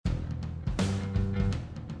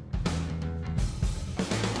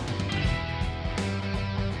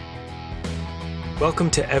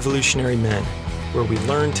Welcome to Evolutionary Men, where we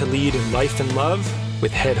learn to lead in life and love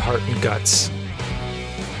with head, heart, and guts.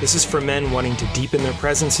 This is for men wanting to deepen their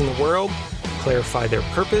presence in the world, clarify their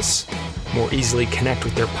purpose, more easily connect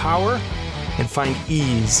with their power, and find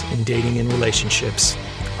ease in dating and relationships.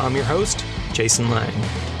 I'm your host, Jason Lang.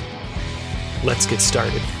 Let's get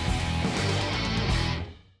started.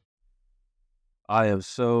 I am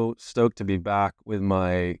so stoked to be back with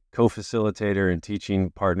my co-facilitator and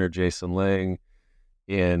teaching partner, Jason Lang,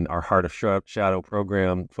 in our Heart of Shadow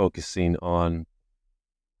program, focusing on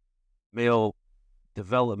male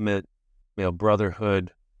development, male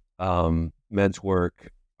brotherhood, men's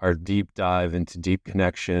work, our deep dive into deep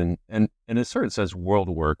connection, and in a certain sense, world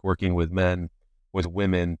work, working with men, with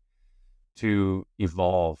women to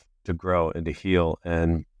evolve, to grow, and to heal.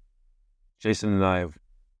 And Jason and I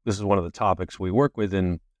this is one of the topics we work with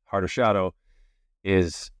in Heart of Shadow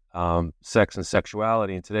is sex and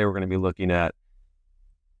sexuality. And today we're going to be looking at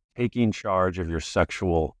taking charge of your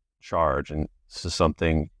sexual charge. And this is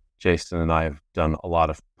something Jason and I have done a lot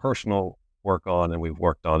of personal work on, and we've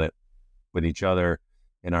worked on it with each other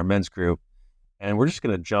in our men's group. And we're just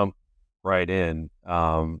going to jump right in.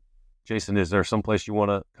 Jason, is there someplace you want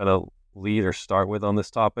to kind of lead or start with on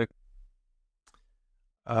this topic?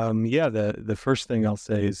 The first thing I'll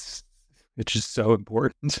say is it's just so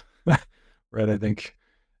important, right? I think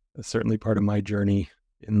certainly part of my journey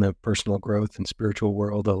in the personal growth and spiritual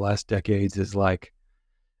world the last decades is like,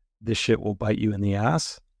 this shit will bite you in the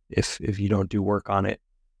ass if you don't do work on it.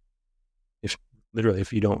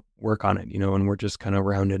 If you don't work on it, and we're just kind of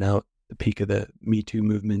rounding out the peak of the Me Too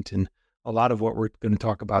movement. And a lot of what we're going to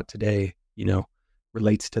talk about today,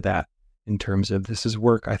 relates to that in terms of this is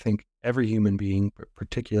work I think every human being, but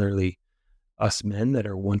particularly us men that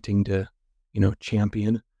are wanting to,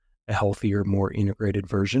 champion a healthier, more integrated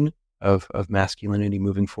version of masculinity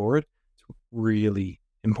moving forward. It's really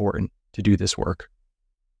important to do this work.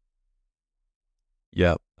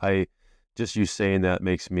 Yeah, you saying that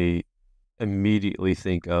makes me immediately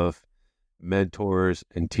think of mentors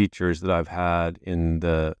and teachers that I've had in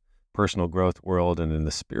the personal growth world and in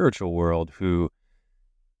the spiritual world who,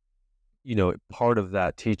 part of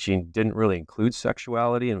that teaching didn't really include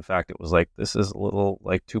sexuality. In fact, it was like, this is a little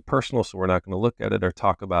like too personal, so we're not going to look at it or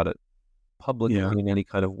talk about it publicly in any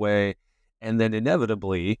kind of way. And then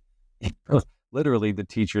inevitably, literally the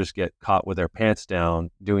teachers get caught with their pants down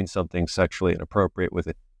doing something sexually inappropriate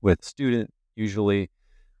with student usually.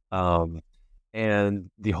 And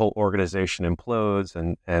the whole organization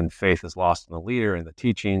implodes and faith is lost in the leader and the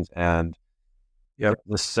teachings and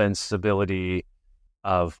the sensibility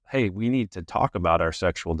of, hey, we need to talk about our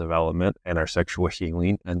sexual development and our sexual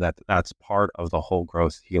healing, and that's part of the whole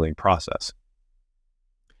growth healing process.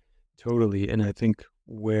 Totally. And I think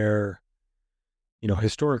where,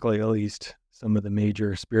 historically, at least some of the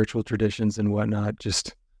major spiritual traditions and whatnot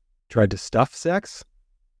just tried to stuff sex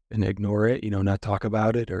and ignore it, not talk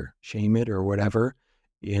about it or shame it or whatever.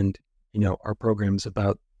 And, our program's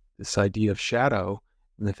about this idea of shadow.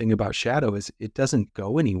 And the thing about shadow is it doesn't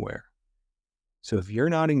go anywhere. So if you're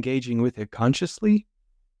not engaging with it consciously,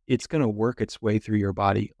 it's going to work its way through your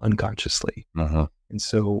body unconsciously. Uh-huh. And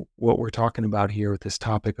so what we're talking about here with this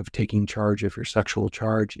topic of taking charge of your sexual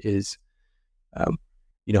charge is,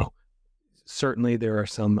 certainly there are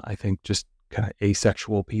some, I think, just kind of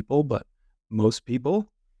asexual people, but most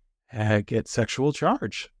people get sexual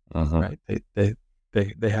charge, right? They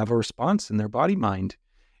have a response in their body mind,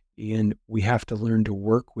 and we have to learn to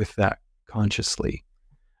work with that consciously.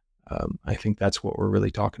 I think that's what we're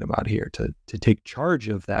really talking about here, to take charge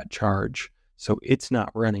of that charge so it's not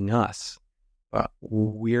running us, but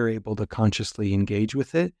we're able to consciously engage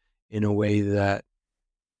with it in a way that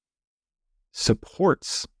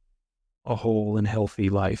supports a whole and healthy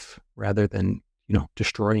life rather than,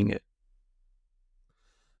 destroying it.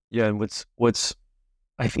 Yeah, and what's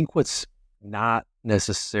not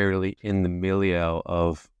necessarily in the milieu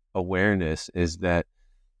of awareness is that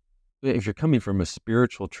if you're coming from a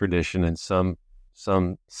spiritual tradition in some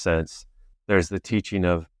sense, there's the teaching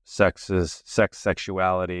of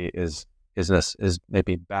sexuality is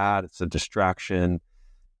maybe bad. It's a distraction.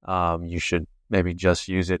 You should maybe just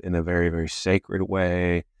use it in a very, very sacred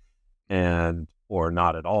way, or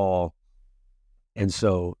not at all. And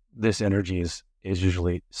so this energy is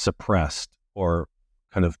usually suppressed or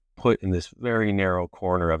kind of put in this very narrow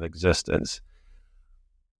corner of existence.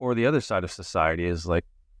 Or the other side of society is like,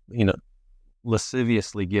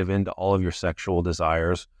 lasciviously give in to all of your sexual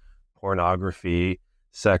desires, pornography,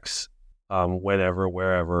 sex, whenever,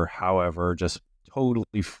 wherever, however, just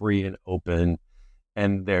totally free and open.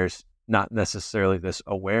 And there's not necessarily this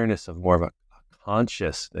awareness of more of a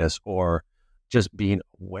consciousness or just being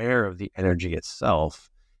aware of the energy itself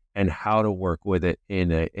and how to work with it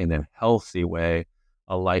in a healthy way,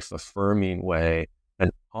 a life affirming way, an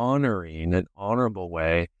honorable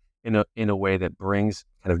way, in a way that brings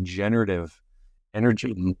kind of generative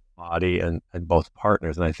energy in the body and both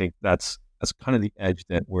partners. And I think that's kind of the edge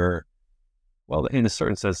that we're, well, in a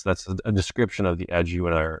certain sense, that's a description of the edge you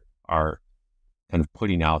and I are kind of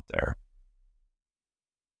putting out there.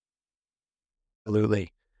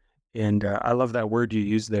 Absolutely. And I love that word you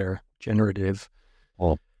use there, generative.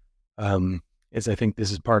 Well, As I think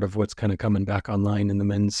this is part of what's kind of coming back online in the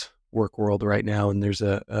men's work world right now. And there's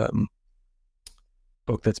a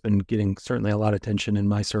book that's been getting certainly a lot of attention in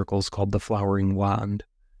my circles called The Flowering Wand,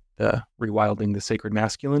 the Rewilding the Sacred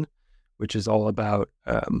Masculine, which is all about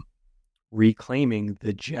reclaiming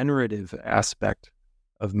the generative aspect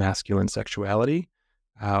of masculine sexuality.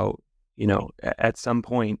 How, at some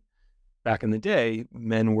point back in the day,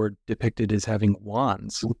 men were depicted as having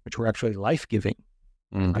wands, which were actually life-giving.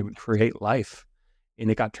 mm-hmm. They would create life,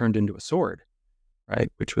 and it got turned into a sword,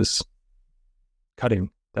 right? Which was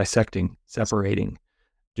cutting, dissecting, separating,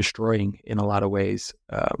 destroying in a lot of ways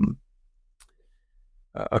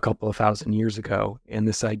a couple of thousand years ago. And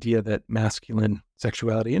this idea that masculine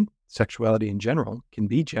sexuality and sexuality in general can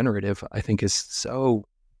be generative, I think is so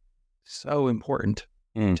important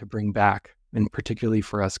to bring back, and particularly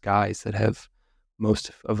for us guys that have,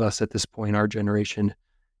 most of us at this point, our generation,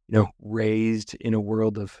 raised in a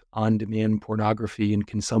world of on-demand pornography and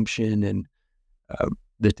consumption and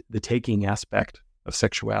the taking aspect of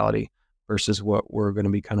sexuality versus what we're going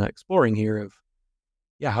to be kind of exploring here of,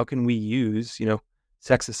 how can we use,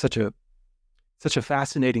 sex is such a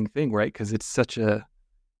fascinating thing, right? Because it's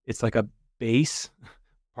like a base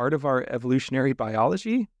part of our evolutionary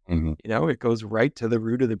biology. Mm-hmm. It goes right to the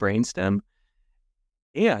root of the brainstem,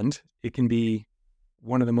 and it can be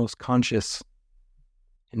one of the most conscious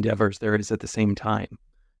endeavors there is at the same time.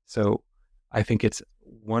 So I think it's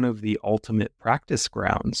one of the ultimate practice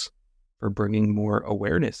grounds for bringing more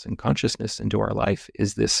awareness and consciousness into our life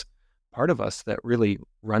is this part of us that really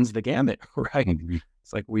runs the gamut, right? Mm-hmm.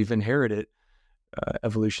 It's like we've inherited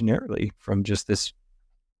evolutionarily from just this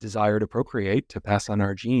desire to procreate, to pass on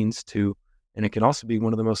our genes to, and it can also be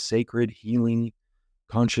one of the most sacred, healing,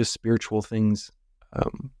 conscious, spiritual things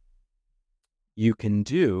you can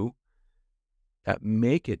do that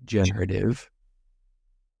make it generative,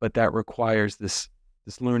 but that requires this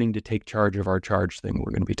learning to take charge of our charge thing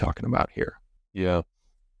we're going to be talking about here. Yeah.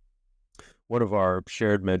 One of our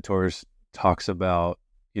shared mentors talks about,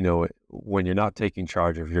 when you're not taking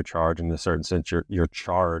charge of your charge, in a certain sense, your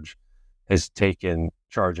charge has taken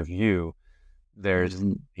charge of you. There's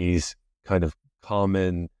these kind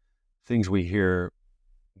common things we hear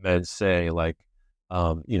men say, like,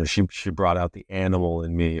 she brought out the animal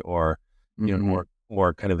in me, or,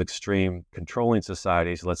 more kind of extreme controlling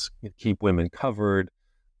societies. Let's keep women covered.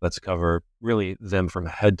 Let's cover really them from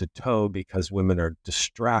head to toe because women are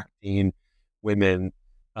distracting. Women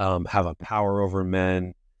have a power over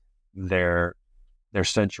men. Their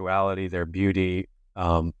sensuality, their beauty,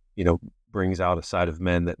 brings out a side of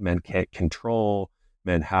men that men can't control.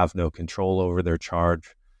 Men have no control over their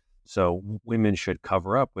charge. So women should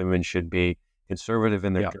cover up. Women should be conservative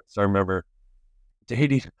in their dress. I remember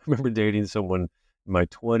dating someone in my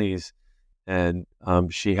 20s, and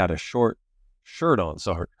she had a short shirt on,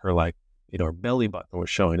 so her her belly button was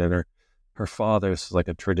showing, and her father's like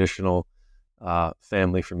a traditional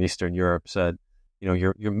family from Eastern Europe said,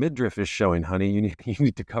 your midriff is showing, honey. You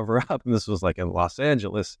need to cover up. And this was like in Los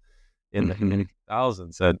Angeles in the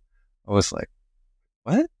 2000s. And I was like,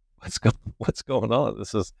 what? What's going on?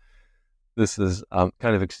 This is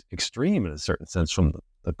kind of extreme in a certain sense from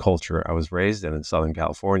the culture I was raised in Southern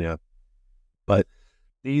California. But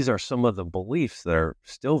these are some of the beliefs that are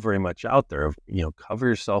still very much out there of, cover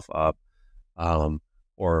yourself up.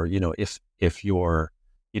 Or, if you're,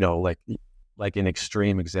 like in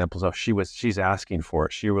extreme examples of she's asking for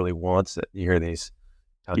it. She really wants it. You hear these,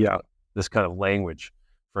 this kind of language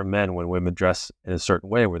for men when women dress in a certain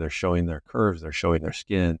way where they're showing their curves, they're showing their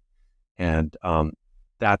skin. And,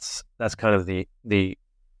 that's kind of the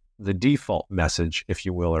default message, if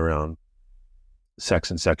you will, around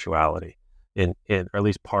sex and sexuality in or at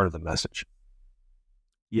least part of the message.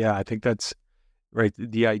 Yeah, I think that's right.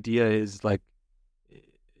 The idea is like,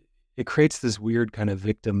 it creates this weird kind of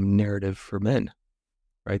victim narrative for men,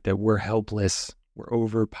 right? That we're helpless, we're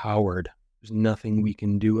overpowered. There's nothing we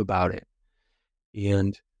can do about it.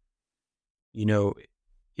 And,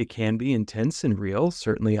 it can be intense and real.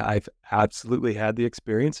 Certainly, I've absolutely had the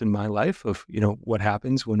experience in my life of, what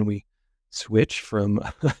happens when we switch from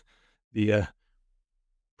the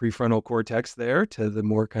prefrontal cortex there to the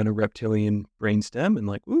more kind of reptilian brainstem, and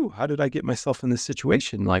like, ooh, how did I get myself in this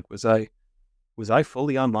situation? Like, was I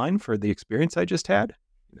fully online for the experience I just had?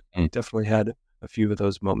 Definitely had a few of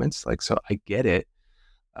those moments. Like, so I get it.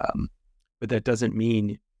 But that doesn't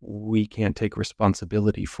mean we can't take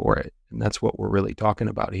responsibility for it. And that's what we're really talking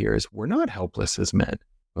about here is we're not helpless as men.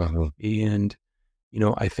 Uh-huh. And,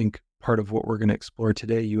 I think part of what we're going to explore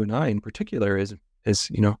today, you and I in particular, is,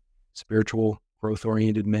 spiritual growth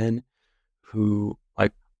oriented men who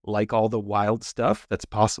like all the wild stuff that's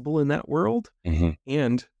possible in that world Mm-hmm.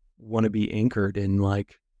 and want to be anchored in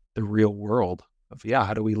like the real world of,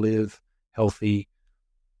 how do we live healthy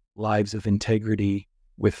lives of integrity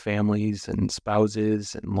with families and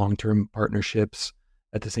spouses and long-term partnerships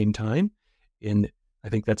at the same time. And I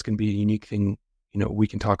think that's going to be a unique thing, we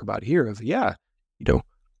can talk about here of,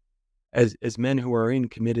 as men who are in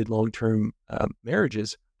committed long-term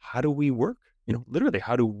marriages, how do we work? Literally,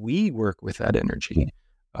 how do we work with that energy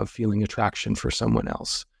of feeling attraction for someone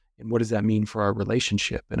else? And what does that mean for our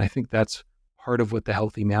relationship? And I think that's part of what the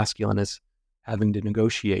healthy masculine is having to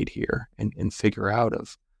negotiate here and figure out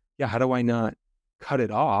of, how do I not cut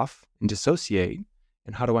it off and dissociate?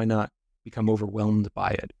 And how do I not become overwhelmed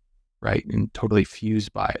by it, right? And totally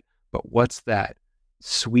fused by it. But what's that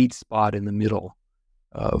sweet spot in the middle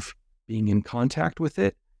of being in contact with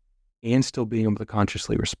it and still being able to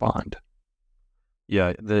consciously respond?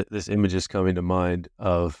 Yeah, this image is coming to mind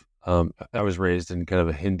of, I was raised in kind of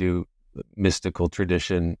a Hindu mystical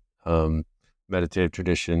tradition, meditative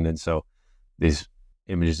tradition. And so these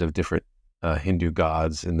images of different Hindu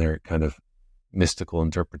gods and their kind of mystical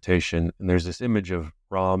interpretation. And there's this image of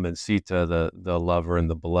Ram and Sita, the lover and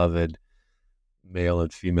the beloved, male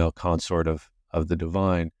and female consort of the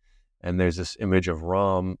divine. And there's this image of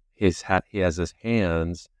Ram, he has his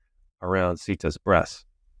hands around Sita's breasts.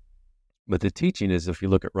 But the teaching is, if you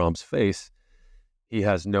look at Ram's face, he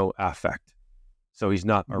has no affect. So he's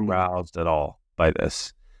not aroused at all by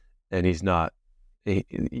this. And he's not,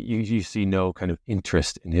 you see no kind of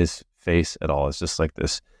interest in his face at all. It's just like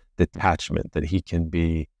this detachment that he can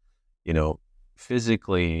be,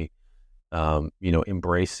 physically,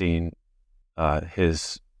 embracing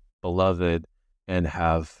his beloved and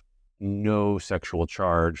have no sexual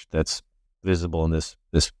charge that's visible in this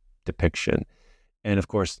depiction. And of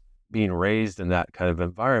course, being raised in that kind of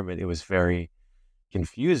environment, it was very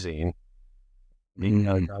confusing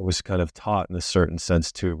because I was kind of taught in a certain sense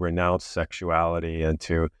to renounce sexuality and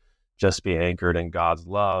to just be anchored in God's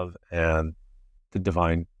love and the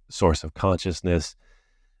divine source of consciousness.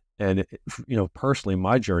 And, personally,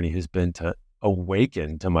 my journey has been to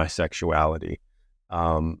awaken to my sexuality.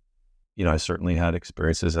 I certainly had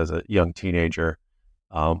experiences as a young teenager,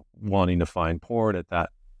 wanting to find porn at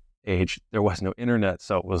that age. There was no internet,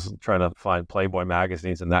 so it was trying to find Playboy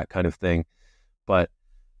magazines and that kind of thing. But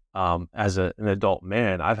as an adult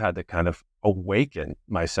man, I've had to kind of awaken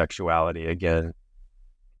my sexuality again,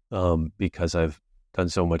 because I've done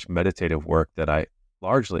so much meditative work that I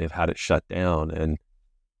largely have had it shut down. And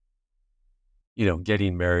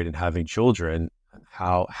getting married and having children,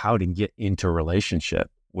 how to get into a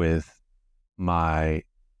relationship with my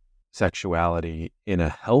sexuality in a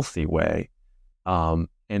healthy way, and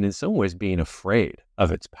in some ways being afraid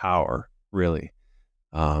of its power, really.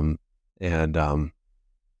 So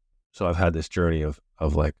I've had this journey of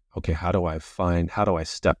like, okay, how do I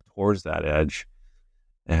step towards that edge,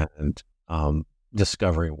 and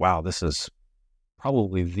discovering, wow, this is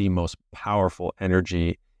probably the most powerful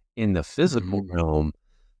energy in the physical realm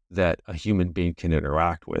that a human being can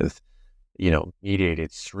interact with,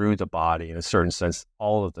 mediated through the body. In a certain sense,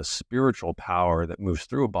 all of the spiritual power that moves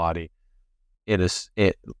through a body,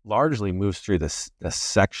 it largely moves through the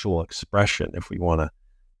sexual expression, if we want to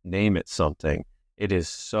name it something. It is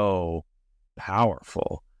so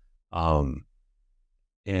powerful, and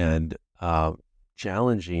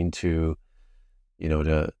challenging to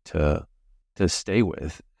stay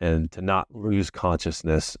with, and to not lose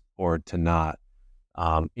consciousness, or to not,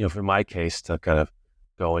 for my case, to kind of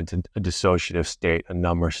go into a dissociative state, a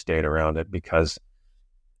number state around it, because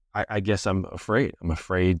I guess I'm afraid. I'm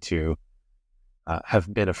afraid to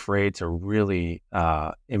have been afraid to really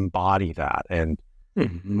embody that. And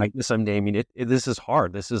I guess I'm naming it. This is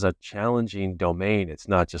hard. This is a challenging domain. It's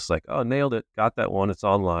not just like, oh, nailed it, got that one. It's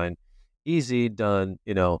online, easy, done,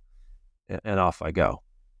 and off I go.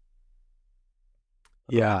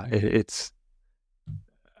 Yeah,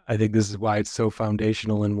 I think this is why it's so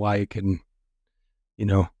foundational and why it can,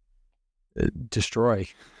 destroy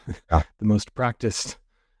the most practiced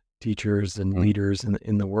teachers and leaders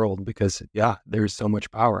in the world, because there's so much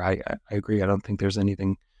power. I agree. I don't think there's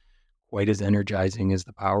anything quite as energizing as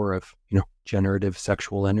the power of, generative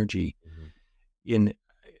sexual energy. And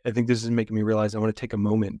I think this is making me realize I want to take a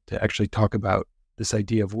moment to actually talk about this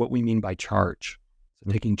idea of what we mean by charge.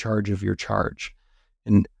 So taking charge of your charge.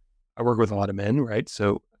 And I work with a lot of men, right?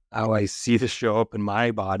 So how I see this show up in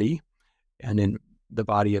my body and in the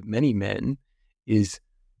body of many men is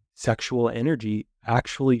sexual energy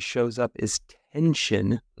actually shows up as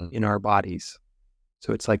tension in our bodies.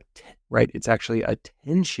 So it's like, right, it's actually a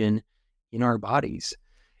tension in our bodies.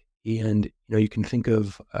 And, you can think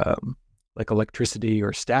of like electricity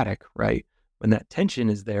or static, right? When that tension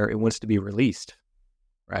is there, it wants to be released,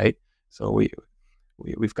 right? So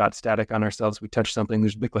we've got static on ourselves. We touch something,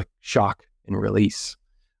 there's a big like shock and release,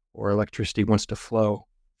 or electricity wants to flow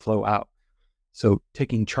out. So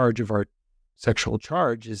taking charge of our sexual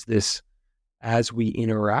charge is this: as we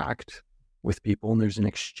interact with people and there's an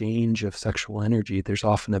exchange of sexual energy, there's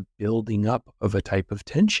often a building up of a type of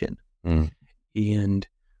tension. And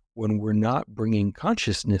when we're not bringing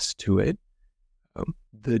consciousness to it,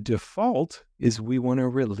 the default is we want to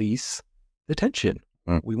release the tension.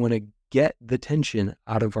 We want to get the tension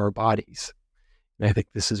out of our bodies. And I think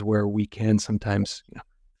this is where we can sometimes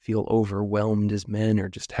feel overwhelmed as men, or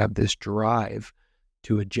just have this drive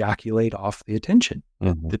to ejaculate off the tension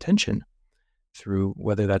through,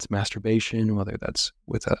 whether that's masturbation, whether that's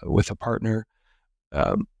with a partner,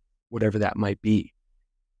 whatever that might be.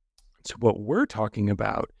 So what we're talking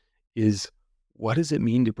about is, what does it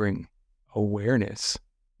mean to bring awareness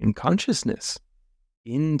and consciousness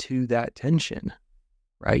into that tension,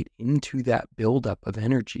 right? Into that buildup of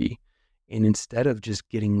energy. And instead of just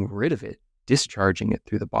getting rid of it, discharging it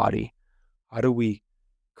through the body, how do we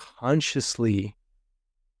consciously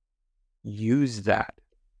use that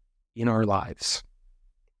in our lives,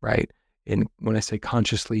 right? And when I say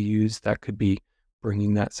consciously use, that could be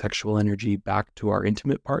bringing that sexual energy back to our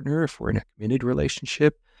intimate partner if we're in a committed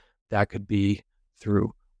relationship. That could be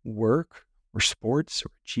through work or sports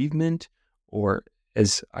or achievement, or,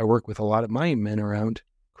 as I work with a lot of my men, around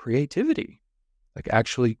creativity, like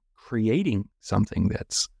actually creating something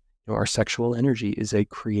that's, our sexual energy is a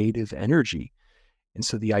creative energy. And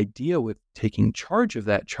so the idea with taking charge of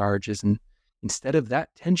that charge is, instead of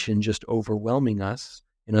that tension just overwhelming us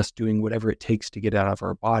and us doing whatever it takes to get out of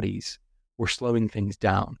our bodies, we're slowing things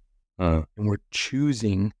down. And we're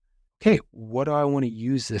choosing, okay, what do I want to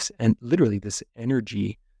use this, and literally this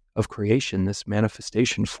energy of creation, this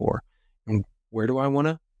manifestation for, and where do I want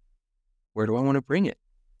to bring it,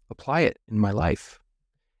 apply it in my life?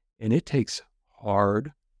 And it takes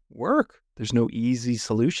hard work. There's no easy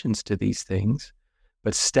solutions to these things.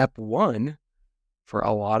 But step one for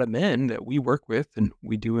a lot of men that we work with and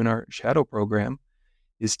we do in our shadow program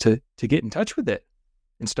is to get in touch with it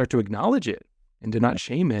and start to acknowledge it, and to not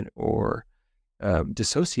shame it or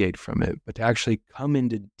dissociate from it, but to actually come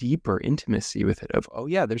into deeper intimacy with it of, oh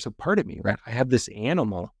yeah, there's a part of me, right? I have this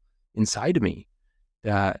animal inside of me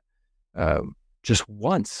that just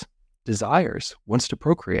wants to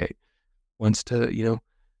procreate, wants to,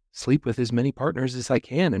 sleep with as many partners as I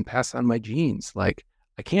can and pass on my genes. Like,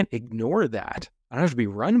 I can't ignore that. I don't have to be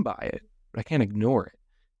run by it, but I can't ignore it.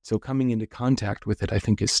 So coming into contact with it, I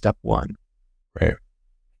think, is step one. Right.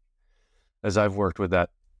 As I've worked with that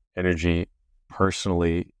energy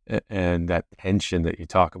personally, and that tension that you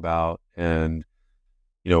talk about, and,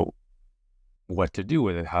 what to do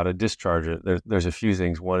with it, how to discharge it, there's a few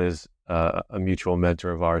things. One is a mutual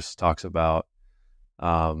mentor of ours talks about,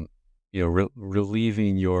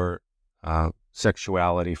 relieving your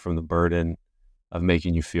sexuality from the burden of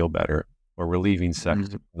making you feel better, or relieving sex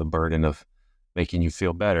from the burden of making you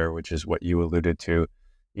feel better, which is what you alluded to,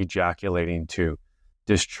 ejaculating to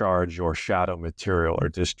discharge your shadow material, or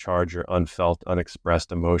discharge your unfelt,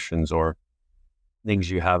 unexpressed emotions, or things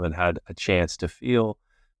you haven't had a chance to feel,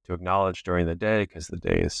 to acknowledge during the day, because the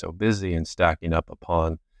day is so busy and stacking up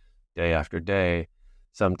upon day after day.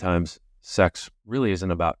 Sometimes sex really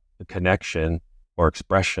isn't about connection or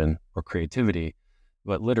expression or creativity,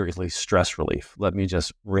 but literally stress relief. Let me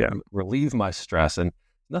just relieve my stress, and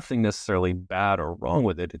nothing necessarily bad or wrong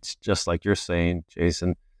with it. It's just like you're saying,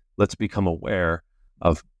 Jason, let's become aware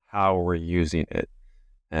of how we're using it,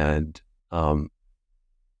 and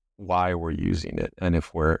why we're using it. And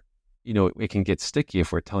if we're, it can get sticky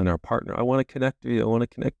if we're telling our partner, I want to connect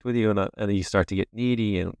with you, and you start to get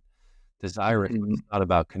needy and desirous. It's not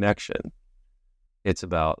about connection. It's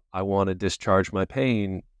about, I want to discharge my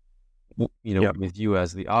pain, with you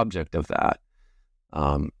as the object of that.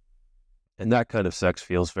 And that kind of sex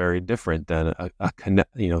feels very different than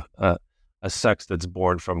a sex that's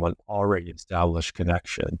born from an already established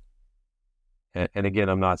connection. And again,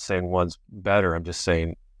 I'm not saying one's better. I'm just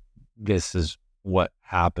saying this is what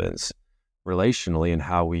happens relationally, and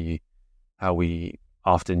how we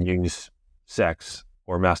often use sex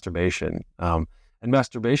or masturbation. And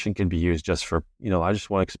masturbation can be used just for, I just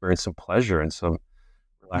want to experience some pleasure and some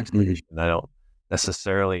relaxation. I don't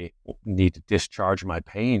necessarily need to discharge my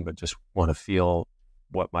pain, but just want to feel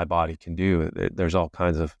what my body can do. There's all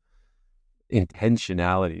kinds of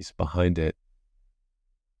intentionalities behind it.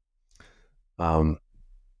 And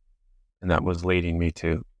that was leading me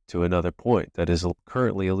to another point that is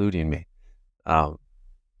currently eluding me.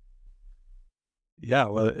 Yeah,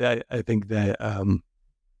 well, I think that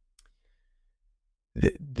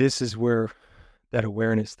this is where that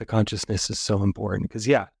awareness, the consciousness is so important, because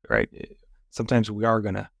sometimes we are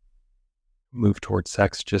going to move towards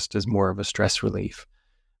sex just as more of a stress relief,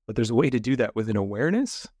 but there's a way to do that with an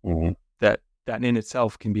awareness that in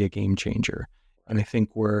itself can be a game changer. And I think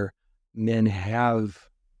where men have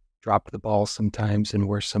dropped the ball sometimes, and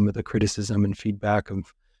where some of the criticism and feedback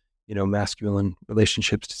of masculine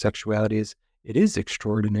relationships to sexuality is, it is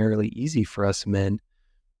extraordinarily easy for us men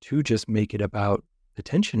to just make it about the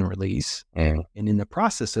tension release. And in the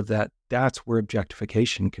process of that, that's where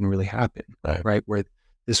objectification can really happen, right? Where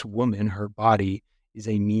this woman, her body, is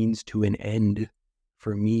a means to an end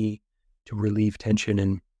for me to relieve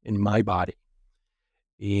tension in my body.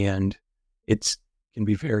 And it can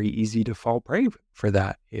be very easy to fall prey for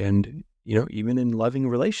that. And, even in loving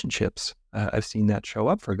relationships, I've seen that show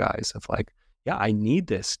up for guys of like, yeah, I need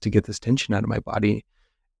this to get this tension out of my body.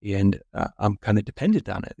 And I'm kind of dependent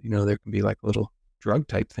on it. There can be like a little drug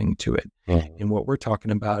type thing to it. And what we're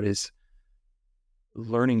talking about is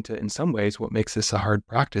learning to, in some ways, what makes this a hard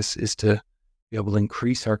practice is to be able to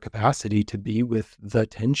increase our capacity to be with the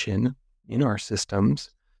tension in our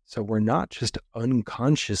systems. So we're not just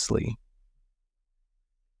unconsciously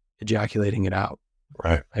ejaculating it out,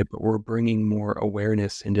 right? But we're bringing more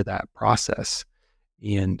awareness into that process,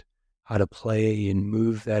 and how to play and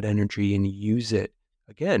move that energy and use it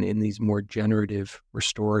again in these more generative,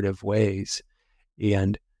 restorative ways.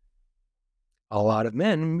 And a lot of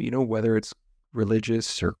men, whether it's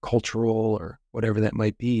religious or cultural or whatever that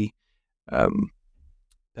might be,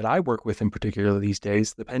 that I work with in particular these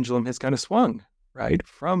days, the pendulum has kind of swung, right?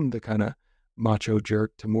 From the kind of macho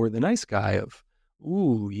jerk to more the nice guy of,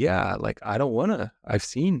 ooh, yeah, like I don't want to, I've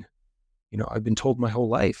seen, I've been told my whole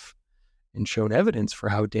life and shown evidence for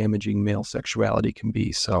how damaging male sexuality can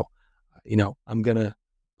be. So, I'm going to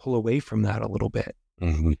pull away from that a little bit.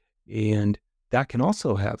 And that can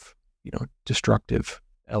also have, destructive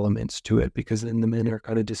elements to it, because then the men are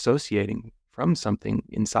kind of dissociating from something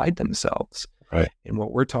inside themselves. Right. And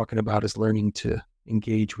what we're talking about is learning to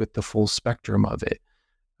engage with the full spectrum of it,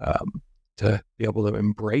 to be able to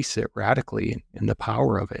embrace it radically and the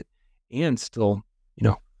power of it, and still,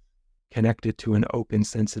 connect it to an open,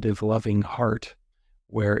 sensitive, loving heart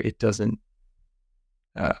where it doesn't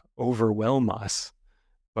overwhelm us,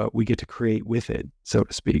 but we get to create with it, so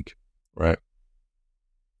to speak. Right.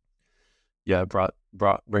 Yeah,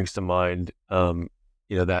 brings to mind,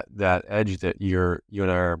 that edge that you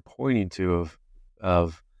and I are pointing to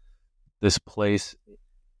of this place.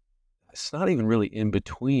 It's not even really in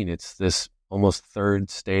between. It's this almost third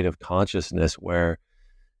state of consciousness where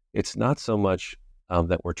it's not so much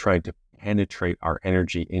that we're trying to penetrate our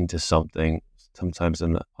energy into something. Sometimes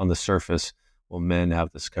on the surface, men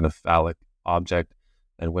have this kind of phallic object,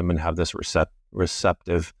 and women have this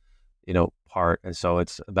receptive, part. And so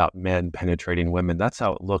it's about men penetrating women. That's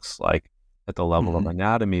how it looks like at the level of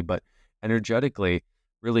anatomy. But energetically,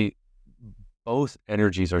 really, both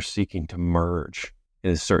energies are seeking to merge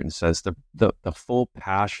in a certain sense. The full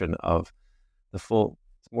passion of it's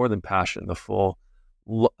more than passion,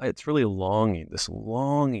 it's really longing, this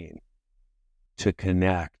longing to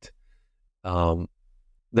connect,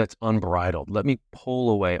 that's unbridled. Let me pull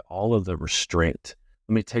away all of the restraint.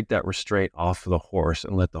 Let me take that restraint off of the horse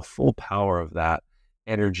and let the full power of that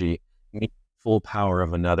energy meet full power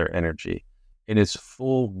of another energy in its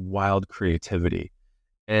full wild creativity.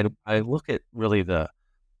 And I look at really the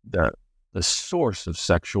source of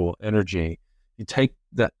sexual energy. You take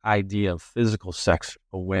that idea of physical sex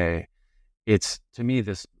away, it's, to me,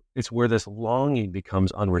 it's where this longing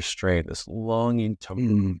becomes unrestrained, this longing to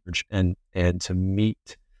merge and to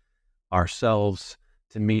meet ourselves,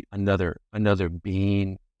 to meet another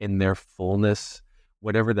being in their fullness,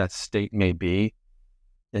 whatever that state may be.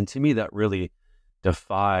 And to me, that really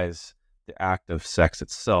defies the act of sex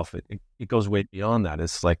itself. It goes way beyond that.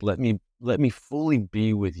 It's like, let me fully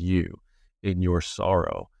be with you in your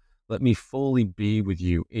sorrow. Let me fully be with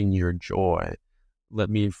you in your joy. Let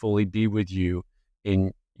me fully be with you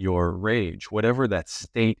in your rage. Whatever that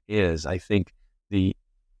state is, I think the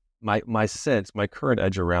my sense, my current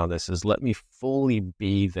edge around this is let me fully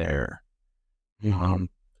be there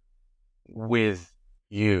with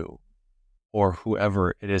you or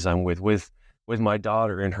whoever it is I'm with my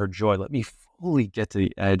daughter in her joy. Let me fully get to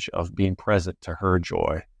the edge of being present to her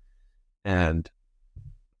joy. And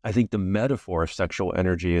I think the metaphor of sexual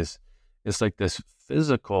energy is like this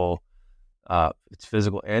physical, it's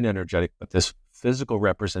physical and energetic, but this physical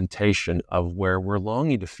representation of where we're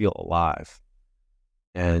longing to feel alive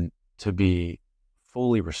and to be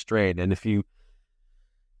fully restrained. And it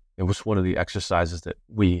was one of the exercises that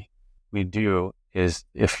we do is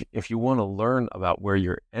if you want to learn about where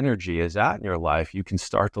your energy is at in your life, you can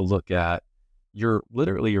start to look at your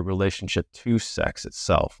relationship to sex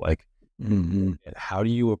itself. Like, how do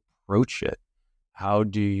you approach it? How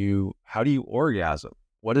do you orgasm?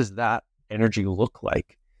 What does that energy look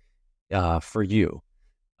like for you?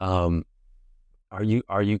 Are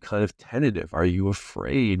you kind of tentative? Are you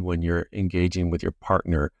afraid when you're engaging with your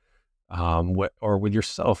partner, or with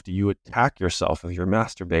yourself? Do you attack yourself if you're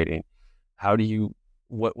masturbating? How do you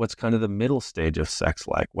what's kind of the middle stage of sex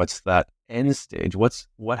like? What's that end stage?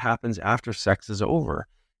 What happens after sex is over?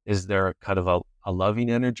 Is there kind of a loving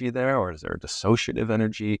energy there, or is there a dissociative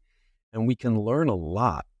energy? And we can learn a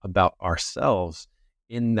lot about ourselves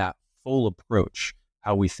in that full approach,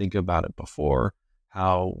 how we think about it before,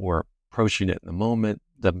 how we're approaching it in the moment,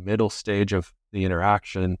 the middle stage of the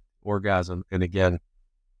interaction, orgasm, and again,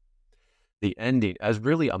 the ending as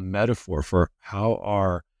really a metaphor for how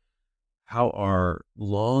our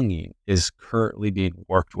longing is currently being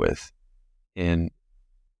worked with in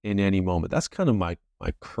any moment. That's kind of my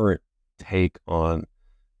current take on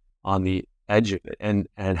the edge of it,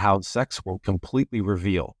 and how sex will completely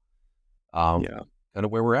reveal kind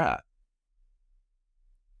of where we're at.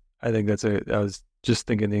 I think I was just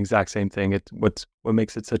thinking the exact same thing. What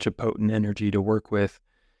makes it such a potent energy to work with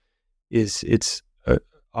is it's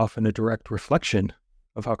often a direct reflection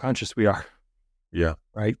of how conscious we are. Yeah.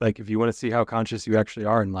 Right? Like if you want to see how conscious you actually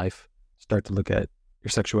are in life, start to look at your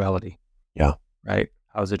sexuality. Yeah. Right?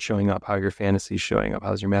 How's it showing up? How are your fantasies showing up?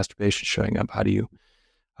 How's your masturbation showing up? How do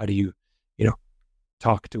you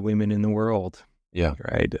talk to women in the world? Yeah.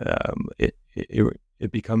 Right.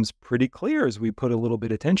 It becomes pretty clear as we put a little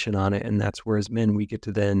bit of attention on it. And that's where as men, we get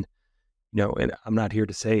to then, and I'm not here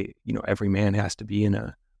to say, every man has to be in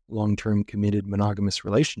a long-term committed monogamous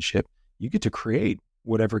relationship. You get to create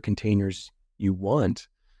whatever containers you want.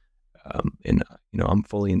 And I'm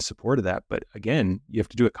fully in support of that. But again, you have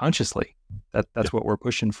to do it consciously. That's what we're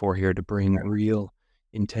pushing for here, to bring real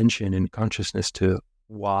intention and consciousness to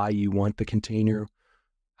why you want the container,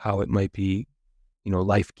 how it might be,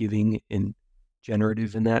 life-giving and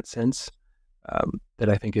generative in that sense, that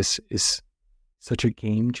I think is such a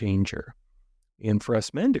game changer. And for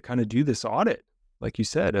us men to kind of do this audit, like you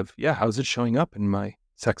said, of, how's it showing up in my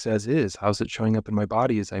sex as is? How's it showing up in my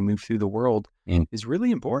body as I move through the world is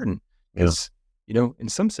really important. Because, in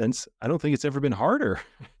some sense, I don't think it's ever been harder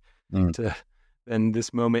than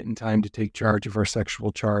this moment in time to take charge of our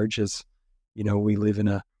sexual charge, as, we live in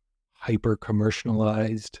a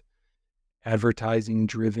hyper-commercialized,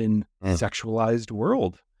 advertising-driven, sexualized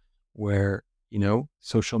world where,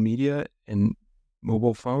 social media and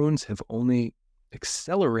mobile phones have only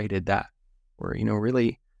accelerated that, where,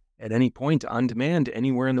 really at any point on demand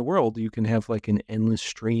anywhere in the world, you can have like an endless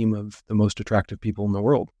stream of the most attractive people in the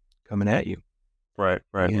world coming at you. Right.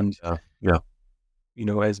 And,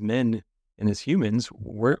 as men and as humans,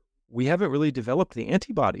 we haven't really developed the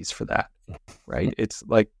antibodies for that, right? It's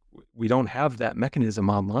like we don't have that mechanism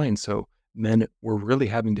online. So men were really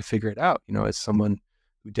having to figure it out. As someone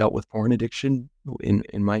who dealt with porn addiction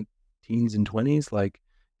in my teens and 20s, like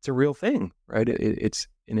it's a real thing, right?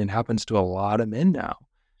 And it happens to a lot of men now.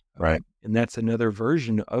 Right. And that's another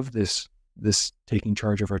version of this taking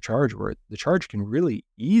charge of our charge, where the charge can really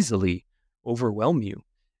easily overwhelm you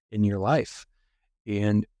in your life,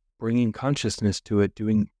 and bringing consciousness to it,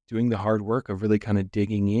 doing the hard work of really kind of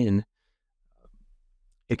digging in.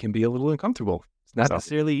 It can be a little uncomfortable. It's not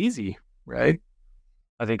necessarily easy, right?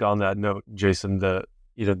 I think on that note, Jason,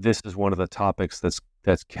 this is one of the topics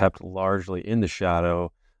that's kept largely in the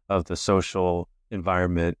shadow of the social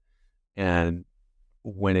environment, and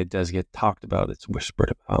when it does get talked about, it's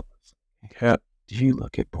whispered about. Do you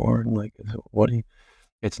look at porn? Like, what do you?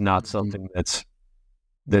 It's not something that's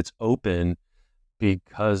open,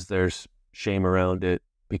 because there's shame around it,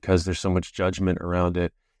 because there's so much judgment around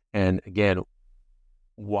it. And again,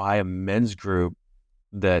 why a men's group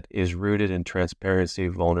that is rooted in transparency,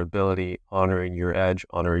 vulnerability, honoring your edge,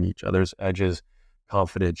 honoring each other's edges,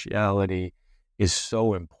 confidentiality is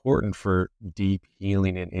so important for deep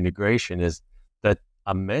healing and integration, is that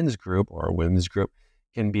a men's group or a women's group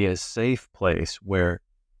can be a safe place where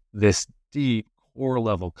this deep core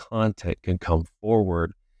level content can come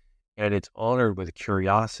forward, and it's honored with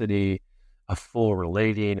curiosity, a full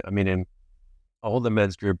relating. I mean, in all the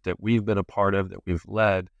men's group that we've been a part of, that we've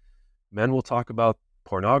led, men will talk about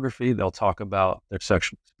pornography, they'll talk about their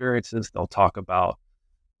sexual experiences, they'll talk about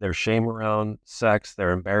their shame around sex,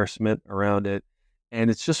 their embarrassment around it, and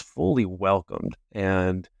it's just fully welcomed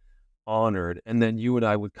and honored. And then you and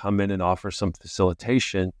I would come in and offer some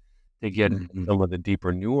facilitation to get some of the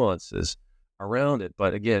deeper nuances around it.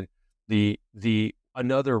 But again, the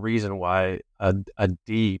another reason why a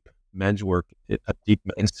deep men's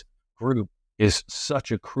group is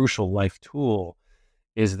such a crucial life tool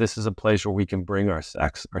is this is a place where we can bring our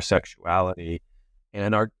sex, our sexuality,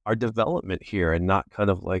 and our development here, and not kind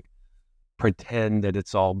of like pretend that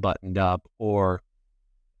it's all buttoned up, or,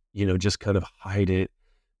 just kind of hide it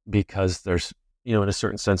because there's, in a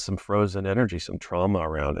certain sense, some frozen energy, some trauma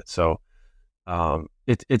around it. So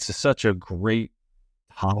it's such a great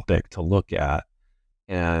topic to look at.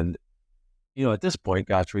 And, at this point,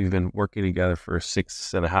 gosh, we've been working together for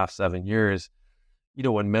 6.5, 7 years.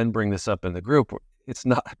 When men bring this up in the group, it's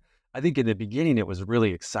not, I think in the beginning, it was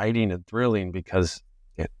really exciting and thrilling because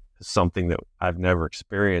it's something that I've never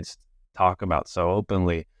experienced talk about so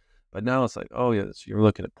openly. But now it's like, oh yeah, so you're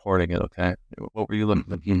looking at porn again. Okay. What were you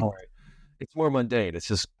looking at? All right. It's more mundane. It's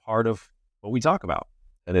just part of what we talk about.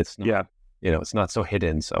 And it's not, it's not so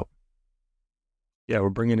hidden. So yeah, we're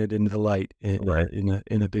bringing it into the light in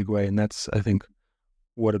a big way. And that's, I think,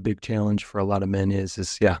 what a big challenge for a lot of men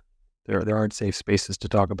is there aren't safe spaces to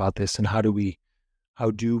talk about this. And how do we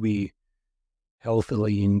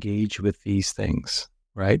healthily engage with these things,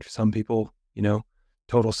 right? Some people,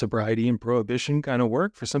 total sobriety and prohibition kind of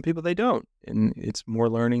work. For some people, they don't. And it's more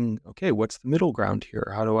learning, okay, what's the middle ground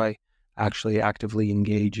here? How do I actually actively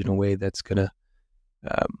engage in a way that's going to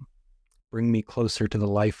bring me closer to the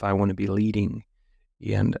life I want to be leading?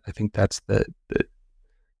 And I think that's the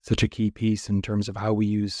such a key piece in terms of how we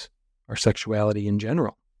use our sexuality in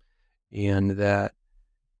general. And that,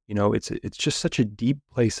 it's just such a deep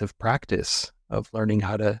place of practice of learning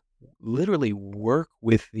how to literally work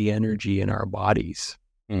with the energy in our bodies.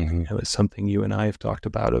 It was something you and I have talked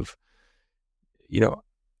about of,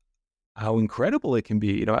 how incredible it can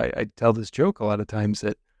be. I tell this joke a lot of times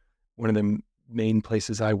that one of the main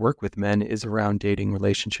places I work with men is around dating,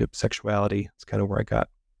 relationship, sexuality. It's kind of where I got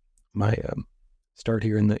my start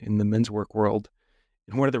here in the men's work world.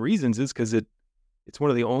 And one of the reasons is because it's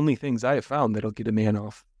one of the only things I have found that'll get a man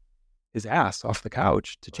off his ass, off the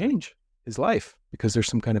couch, to change his life, because there's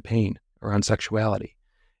some kind of pain around sexuality.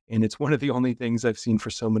 And it's one of the only things I've seen for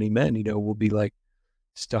so many men. We'll be like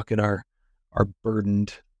stuck in our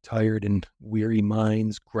burdened, tired and weary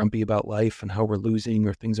minds, grumpy about life and how we're losing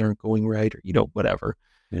or things aren't going right, or, whatever.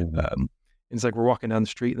 It's like we're walking down the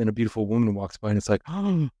street and then a beautiful woman walks by and it's like,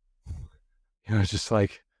 it's just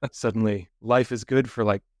like suddenly life is good for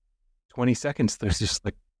like 20 seconds. There's just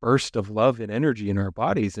like burst of love and energy in our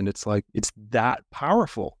bodies. And it's like, it's that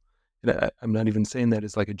powerful. And I'm not even saying that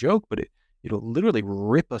as like a joke, but it'll literally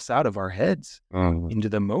rip us out of our heads into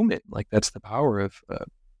the moment. Like that's the power of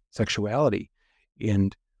sexuality.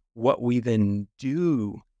 And what we then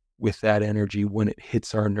do with that energy when it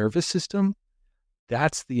hits our nervous system,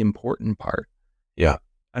 that's the important part. Yeah.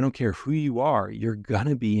 I don't care who you are, you're going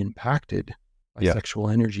to be impacted by sexual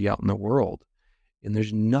energy out in the world. And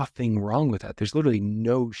there's nothing wrong with that. There's literally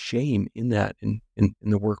no shame in that in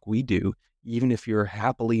the work we do. Even if you're a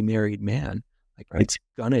happily married man, it's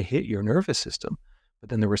going to hit your nervous system. But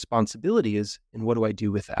then the responsibility is, and what do I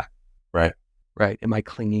do with that? Right. Am I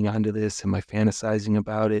clinging onto this? Am I fantasizing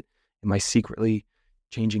about it? Am I secretly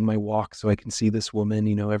changing my walk so I can see this woman,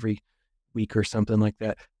 every week or something like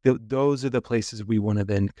that? Those are the places we want to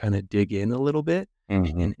then kind of dig in a little bit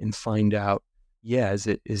and find out, is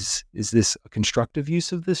this a constructive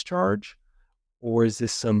use of this charge? Or is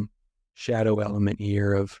this some shadow element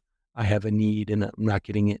here of, I have a need and I'm not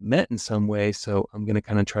getting it met in some way, so I'm going to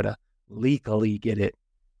kind of try to legally get it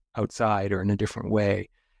outside or in a different way.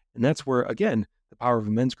 And that's where, again, the power of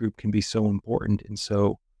a men's group can be so important and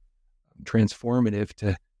so transformative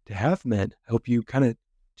to have men help you kind of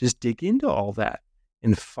just dig into all that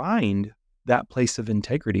and find that place of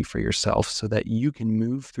integrity for yourself so that you can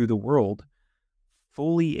move through the world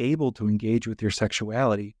fully able to engage with your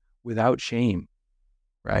sexuality without shame,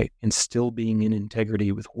 right? And still being in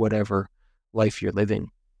integrity with whatever life you're living.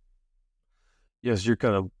 Yes, you're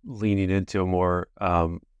kind of leaning into a more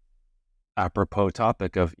apropos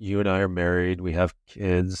topic of, you and I are married, we have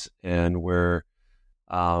kids, and we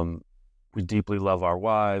deeply love our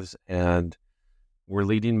wives, and we're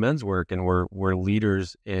leading men's work, and we're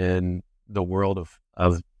leaders in the world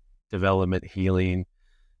of development, healing,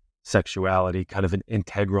 sexuality, kind of an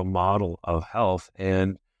integral model of health.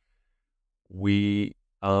 And we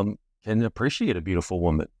can appreciate a beautiful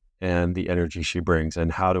woman and the energy she brings, and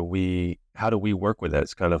how do we work with it?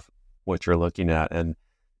 It's kind of what you're looking at. And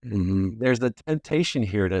there's the temptation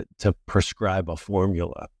here to prescribe a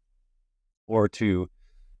formula, or to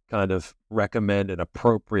kind of recommend an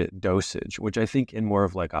appropriate dosage, which I think in more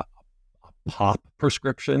of like a pop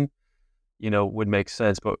prescription, would make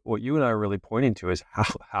sense. But what you and I are really pointing to is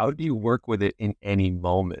how do you work with it in any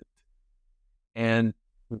moment? And,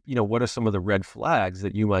 what are some of the red flags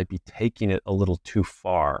that you might be taking it a little too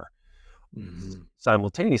far?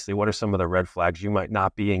 Simultaneously, what are some of the red flags you might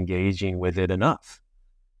not be engaging with it enough?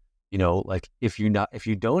 Like if you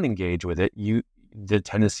don't engage with it, the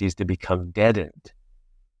tendency is to become deadened.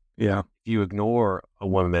 Yeah. If you ignore a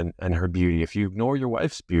woman and her beauty, if you ignore your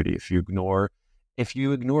wife's beauty, if you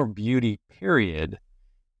ignore beauty, period,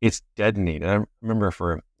 it's deadening. And I remember,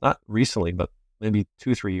 for not recently, but maybe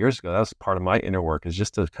 2-3 years ago, that was part of my inner work, is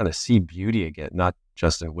just to kind of see beauty again, not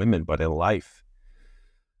just in women, but in life.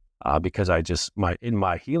 Because in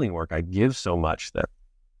my healing work, I give so much that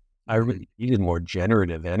I really needed more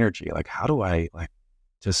generative energy. Like, how do I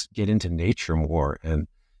just get into nature more and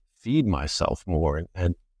feed myself more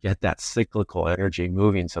and get that cyclical energy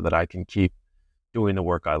moving so that I can keep doing the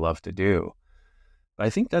work I love to do? But I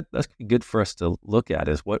think that's good for us to look at,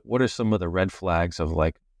 is what are some of the red flags of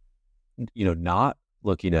not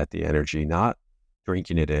looking at the energy, not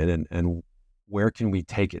drinking it in, and where can we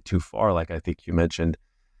take it too far? Like I think you mentioned,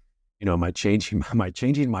 am I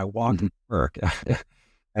changing my walk to work?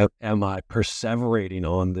 Am I perseverating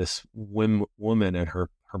on this woman and her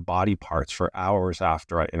body parts for hours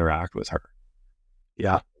after I interact with her?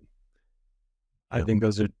 Yeah. I think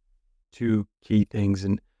those are two key things.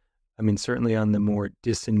 And I mean, certainly on the more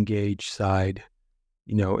disengaged side,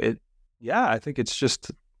 I think it's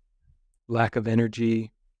just lack of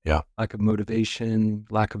energy, lack of motivation,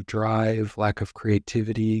 lack of drive, lack of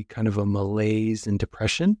creativity, kind of a malaise and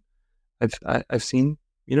depression. I've seen,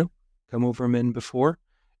 come over men before.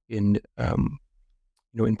 And,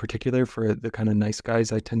 in particular for the kind of nice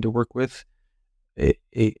guys I tend to work with,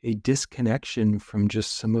 a disconnection from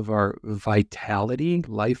just some of our vitality,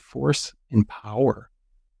 life force, and power.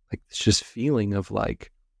 Like it's just feeling of kind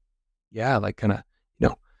of,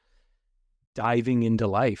 diving into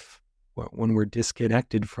life. When we're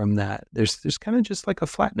disconnected from that, there's kind of just like a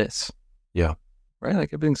flatness. Yeah. Right?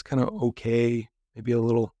 Like everything's kind of okay, maybe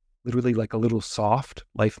literally like a little soft.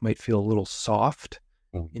 Life might feel a little soft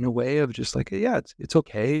in a way of just like, yeah, it's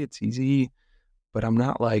okay, it's easy, but I'm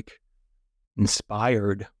not like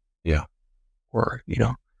inspired. Yeah. Or,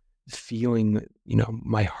 feeling,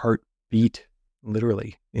 my heart beat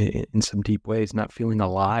literally in some deep ways. Not feeling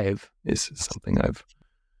alive is something I've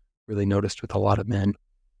really noticed with a lot of men.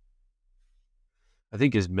 I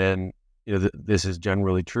think as men, this is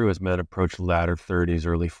generally true, as men approach latter 30s,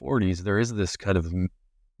 early 40s, there is this kind of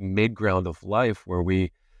mid-ground of life where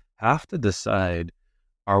we have to decide,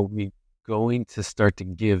 are we going to start to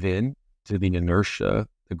give in to the inertia,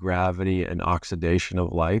 the gravity and oxidation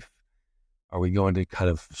of life? Are we going to kind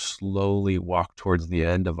of slowly walk towards the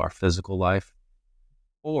end of our physical life?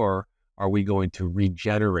 Or are we going to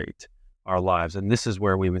regenerate our lives? And this is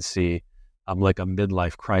where we would see like a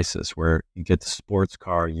midlife crisis, where you get the sports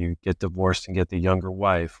car, you get divorced and get the younger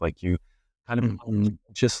wife. Like you kind of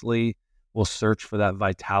consciously will search for that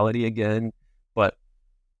vitality again, but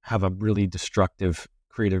have a really destructive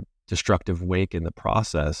wake in the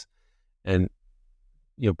process. And,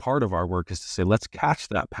 part of our work is to say, let's catch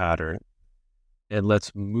that pattern and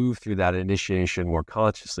let's move through that initiation more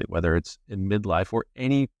consciously, whether it's in midlife or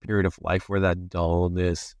any period of life where that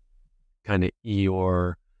dullness, kind of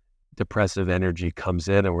Eeyore, depressive energy comes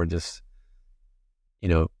in, and we're just,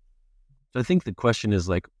 so I think the question is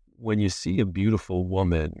like, when you see a beautiful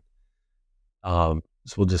woman, so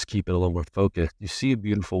we'll just keep it a little more focused. You see a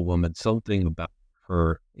beautiful woman, something about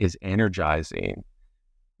her is energizing.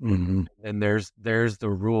 And there's the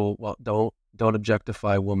rule, well, don't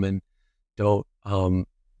objectify a woman. Don't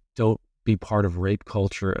be part of rape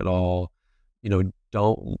culture at all.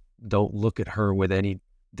 Don't look at her with any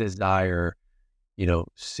desire.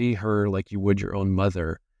 See her like you would your own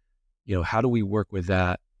mother. How do we work with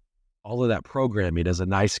that? All of that programming as a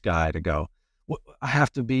nice guy to go, well, I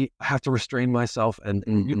have to restrain myself and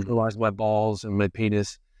utilize my balls and my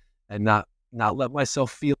penis and not let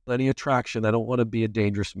myself feel any attraction. I don't want to be a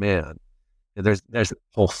dangerous man. And there's a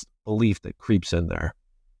whole belief that creeps in there.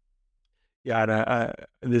 Yeah,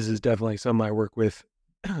 and this is definitely something I work with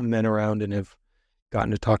men around and have,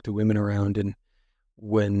 gotten to talk to women around, and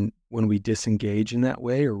when we disengage in that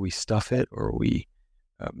way, or we stuff it, or we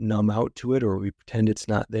numb out to it, or we pretend it's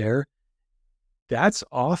not there, that's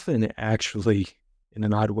often actually, in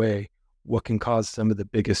an odd way, what can cause some of the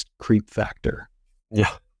biggest creep factor.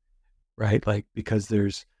 Yeah. Right? Like, because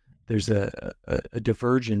there's a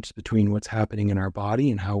divergence between what's happening in our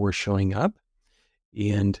body and how we're showing up,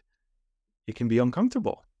 and it can be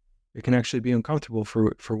uncomfortable. It can actually be uncomfortable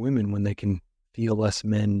for women when they can feel us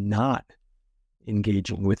men not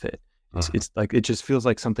engaging with it. It's like, it just feels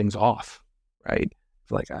like something's off, right?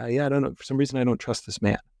 It's like, I don't know, for some reason I don't trust this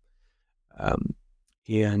man.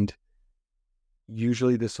 And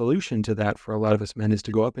usually the solution to that for a lot of us men is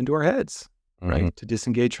to go up into our heads, right? To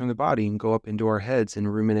disengage from the body and go up into our heads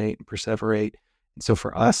and ruminate and perseverate. And so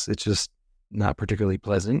for us, it's just not particularly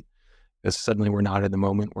pleasant, because suddenly we're not in the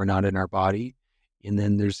moment, we're not in our body. And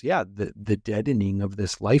then there's, the deadening of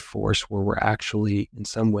this life force, where we're actually in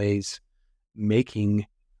some ways making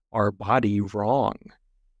our body wrong,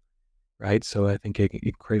 right? So I think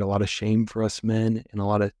it create a lot of shame for us men, and a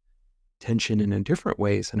lot of tension in different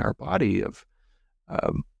ways in our body of,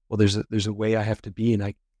 well, there's a way I have to be, and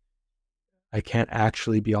I can't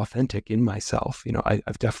actually be authentic in myself.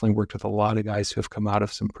 I've definitely worked with a lot of guys who have come out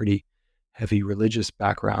of some pretty heavy religious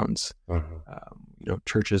backgrounds,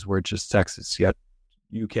 churches where it's just sexist, yet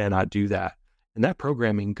you cannot do that. And that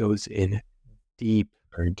programming goes in deep,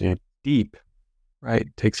 very deep, right?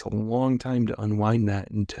 It takes a long time to unwind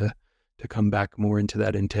that, and to come back more into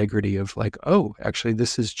that integrity of like, oh, actually,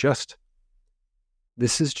 this is just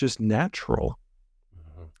natural.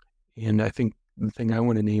 And I think the thing I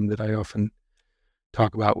want to name that I often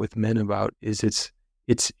talk about with men about is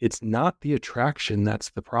it's not the attraction that's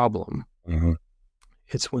the problem.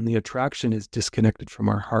 It's when the attraction is disconnected from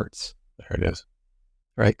our hearts. There it is.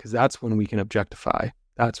 Right? Because that's when we can objectify.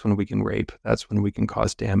 That's when we can rape. That's when we can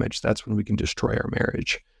cause damage. That's when we can destroy our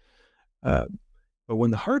marriage. But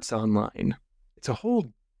when the heart's online, it's a whole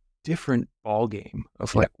different ballgame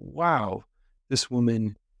of like, wow, this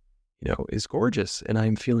woman, is gorgeous, and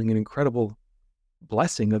I'm feeling an incredible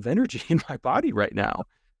blessing of energy in my body right now.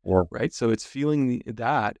 Right. So it's feeling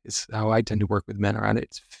that is how I tend to work with men around it.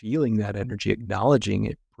 It's feeling that energy, acknowledging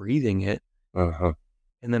it, breathing it.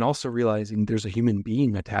 And then also realizing there's a human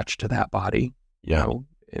being attached to that body.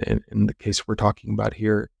 In the case we're talking about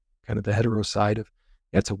here, kind of the hetero side of,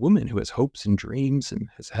 it's a woman who has hopes and dreams and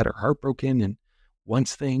has had her heart broken and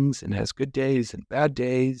wants things and has good days and bad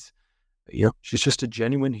days. She's just a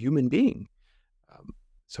genuine human being.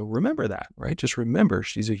 So remember that, right? Just remember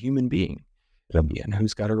she's a human being, and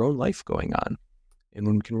who's got her own life going on. And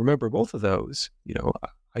when we can remember both of those,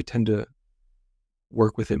 I tend to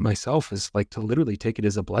work with it myself as like to literally take it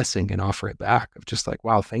as a blessing and offer it back of just like,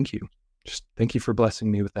 wow, thank you. Just thank you for blessing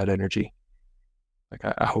me with that energy. Like,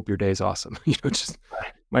 I hope your day is awesome. Just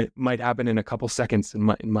might happen in a couple seconds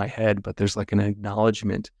in my head, but there's like an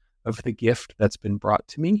acknowledgement of the gift that's been brought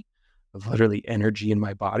to me of literally energy in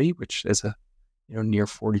my body, which as a, near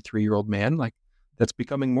 43-year-old man, like that's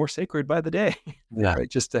becoming more sacred by the day, right?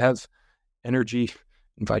 Just to have energy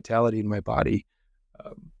and vitality in my body.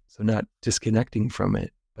 So not disconnecting from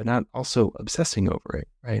it, but not also obsessing over it,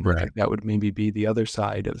 right? I think that would maybe be the other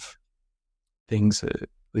side of things, at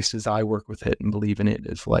least as I work with it and believe in it,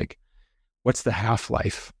 is like, what's the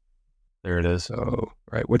half-life? There it is. So,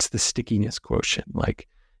 right, what's the stickiness quotient? Like,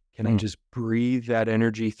 can I just breathe that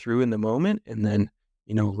energy through in the moment and then,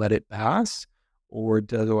 let it pass? Or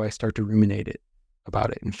do I start to ruminate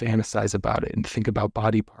about it and fantasize about it and think about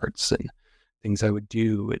body parts and things I would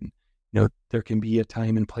do? And, there can be a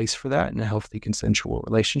time and place for that in a healthy consensual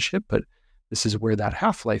relationship, but this is where that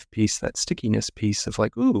half-life piece, that stickiness piece of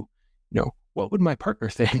like, ooh, what would my partner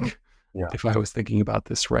think if I was thinking about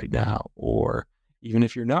this right now? Or even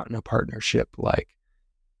if you're not in a partnership, like,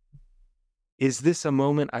 is this a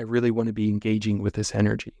moment I really want to be engaging with this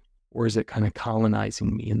energy? Or is it kind of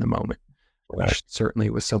colonizing me in the moment? Which certainly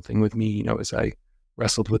was something with me, as I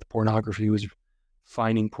wrestled with pornography, was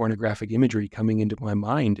finding pornographic imagery coming into my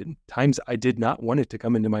mind, and times I did not want it to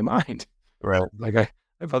come into my mind. Right. Like, I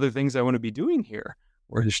have other things I want to be doing here,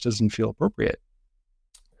 or this doesn't feel appropriate.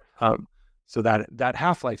 So that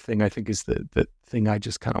half-life thing, I think, is the thing I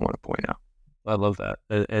just kind of want to point out. I love that.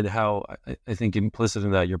 And how I think implicit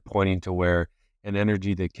in that, you're pointing to where an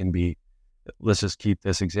energy that can be, let's just keep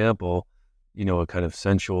this example, a kind of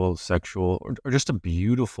sensual, sexual, or just a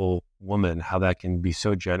beautiful woman, how that can be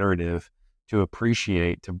so generative to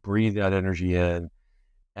appreciate, to breathe that energy in.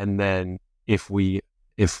 And then if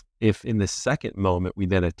in the second moment we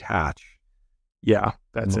then attach.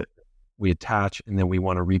 That's it. We attach and then we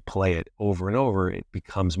want to replay it over and over, it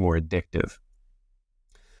becomes more addictive.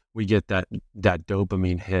 we get that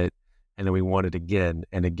dopamine hit, and then we want it again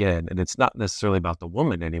and again. And it's not necessarily about the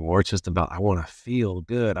woman anymore. It's just about, I want to feel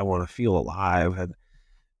good. I want to feel alive.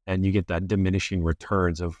 And you get that diminishing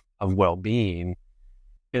returns of well-being.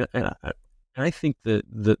 And I think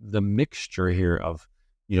the mixture here of,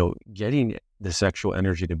 getting the sexual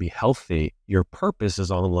energy to be healthy, your purpose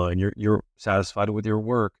is on the line. You're satisfied with your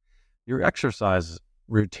work, your exercise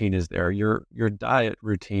routine is there, your diet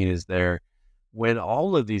routine is there. When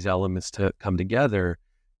all of these elements come together,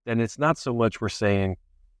 then it's not so much what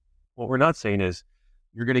we're not saying is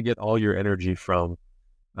you're going to get all your energy from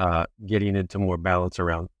getting into more balance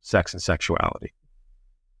around sex and sexuality.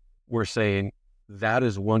 We're saying that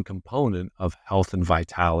is one component of health and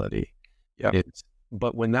vitality. Yeah.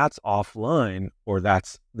 But when that's offline, or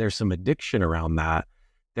there's some addiction around that,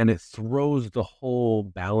 then it throws the whole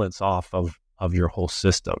balance off of your whole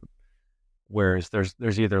system. Whereas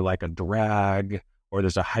there's either like a drag, or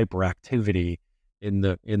there's a hyperactivity in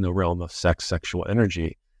the realm of sexual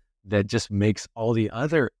energy that just makes all the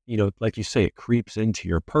other, like you say, it creeps into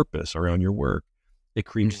your purpose around your work. It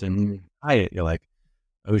creeps into your diet. You're like,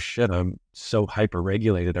 oh shit, I'm so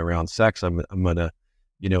hyper-regulated around sex. I'm gonna,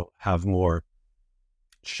 have more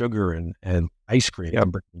sugar and ice cream to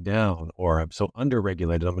bring me down, or I'm so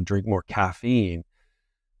under-regulated, I'm gonna drink more caffeine.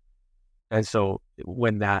 And so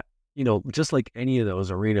when that, just like any of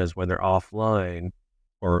those arenas, when they're offline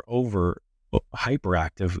or over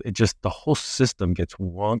hyperactive, it just, the whole system gets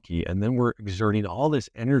wonky, and then we're exerting all this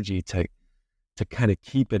energy to kind of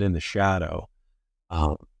keep it in the shadow.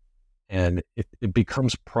 And it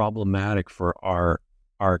becomes problematic for our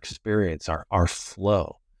experience, our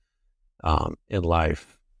flow in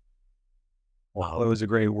life. Wow, that was a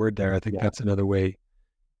great word there. I think that's another way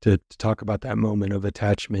to talk about that moment of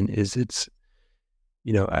attachment. Is it's,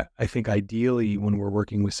 I think ideally when we're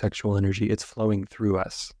working with sexual energy, it's flowing through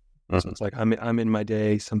us. So it's like I'm in my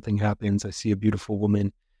day, something happens, I see a beautiful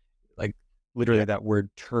woman, like literally that word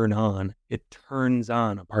turn on, it turns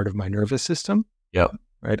on a part of my nervous system. Yep.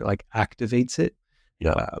 Right? It like activates it.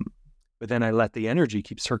 Yeah. But then I let the energy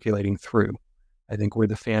keep circulating through. I think where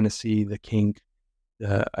the fantasy, the kink,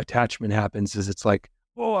 the attachment happens is it's like,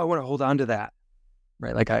 oh, I want to hold on to that.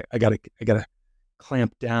 Right? Like I gotta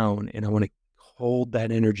clamp down, and I want to hold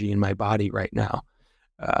that energy in my body right now.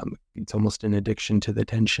 It's almost an addiction to the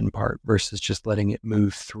tension part versus just letting it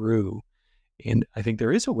move through. And I think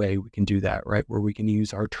there is a way we can do that, right? Where we can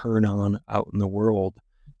use our turn on out in the world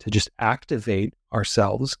to just activate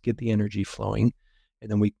ourselves, get the energy flowing, and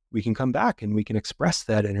then we can come back and we can express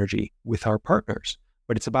that energy with our partners.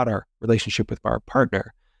 But it's about our relationship with our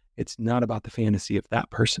partner. It's not about the fantasy of that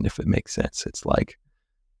person, if it makes sense. It's like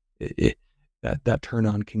that turn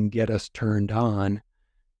on can get us turned on,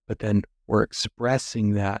 but then we're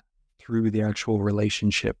expressing that through the actual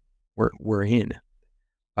relationship we're in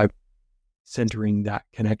by centering that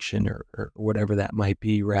connection or whatever that might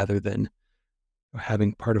be, rather than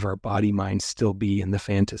having part of our body mind still be in the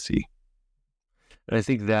fantasy. And I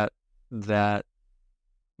think that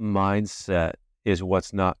mindset is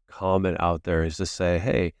what's not common out there, is to say,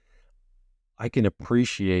 hey, I can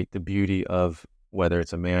appreciate the beauty of whether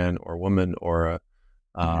it's a man or woman or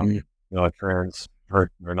a trans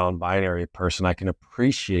person or non-binary person. I can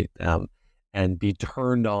appreciate them and be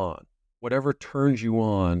turned on. Whatever turns you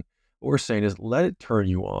on, what we're saying is let it turn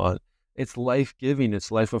you on. It's life-giving,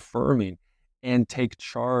 it's life-affirming, and take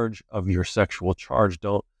charge of your sexual charge.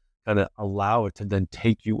 Don't kind of allow it to then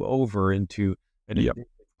take you over into an addictive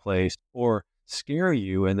place or scare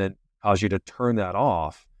you and then cause you to turn that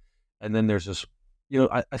off. And then there's this,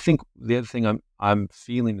 I think the other thing I'm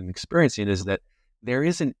feeling and experiencing is that there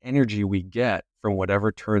is an energy we get from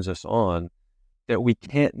whatever turns us on that we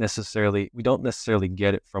don't necessarily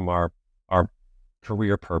get it from our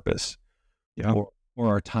career purpose or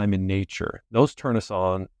our time in nature. Those turn us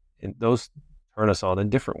on in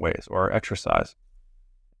different ways, or our exercise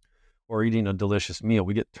or eating a delicious meal.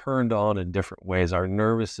 We get turned on in different ways. Our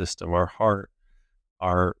nervous system, our heart,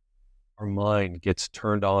 our mind gets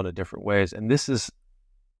turned on in different ways. And this is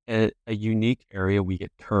a unique area we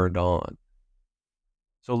get turned on.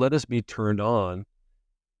 So let us be turned on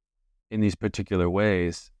in these particular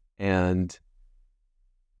ways, and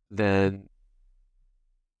then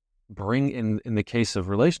bring in the case of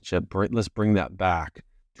relationship, let's bring that back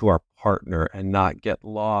to our partner and not get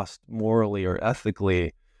lost morally or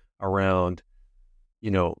ethically around,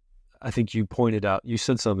 I think you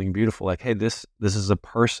said something beautiful, like, hey, this is a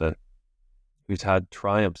person who's had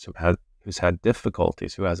triumphs, who's had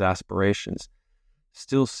difficulties, who has aspirations,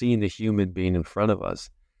 still seeing the human being in front of us,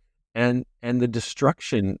 and the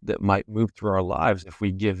destruction that might move through our lives if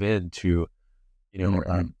we give in to,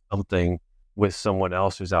 something with someone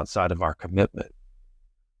else who's outside of our commitment,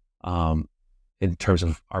 in terms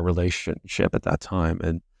of our relationship at that time.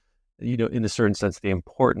 And, in a certain sense, the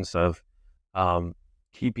importance of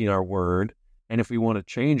keeping our word. And if we want to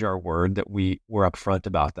change our word, that we're upfront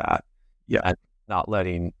about that. Yeah. And not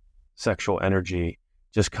letting sexual energy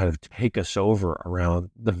just kind of take us over around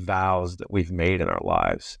the vows that we've made in our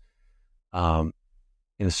lives.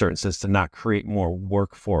 In a certain sense, to not create more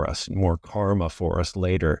work for us, more karma for us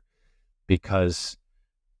later, because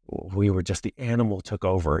we were just, the animal took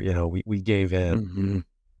over, we gave in. Mm-hmm.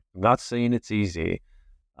 I'm not saying it's easy,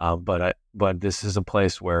 but this is a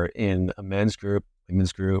place where in a men's group,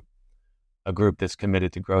 women's group, a group that's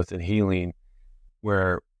committed to growth and healing,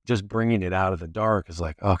 where just bringing it out of the dark is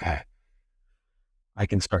like, okay, I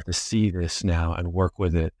can start to see this now and work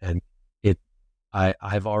with it. And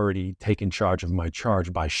I've already taken charge of my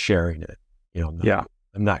charge by sharing it.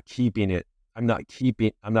 I'm not keeping it. I'm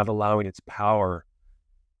not allowing its power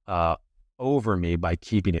over me by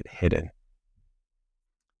keeping it hidden.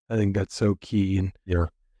 I think that's so key, and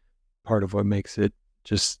part of what makes it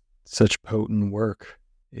just such potent work,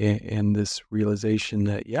 and this realization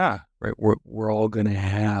that we're all going to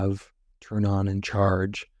have turn on and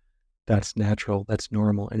charge. That's natural, that's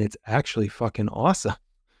normal, and it's actually fucking awesome.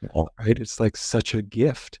 Right? It's like such a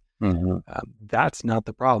gift. Mm-hmm. That's not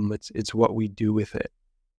the problem. It's what we do with it.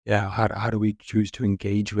 Yeah. How do we choose to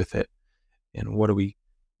engage with it, and where do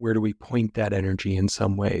we point that energy in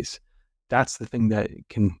some ways? That's the thing that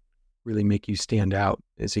can really make you stand out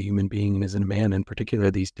as a human being, and as a man in particular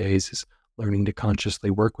these days, is learning to consciously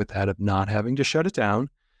work with that, of not having to shut it down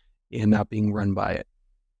and not being run by it,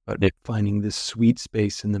 but finding this sweet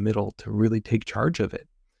space in the middle to really take charge of it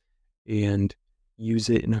and use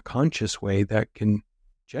it in a conscious way that can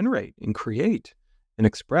generate and create and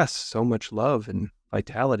express so much love and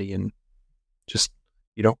vitality, and just,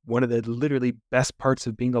 one of the literally best parts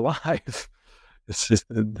of being alive. It's just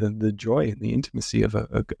the joy and the intimacy of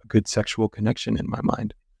a good sexual connection in my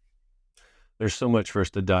mind. There's so much for us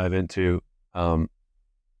to dive into. I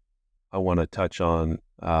want to touch on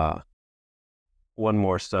one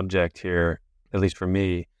more subject here, at least for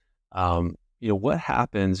me. What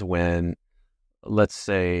happens when, let's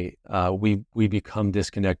say, we become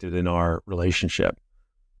disconnected in our relationship,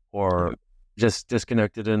 or just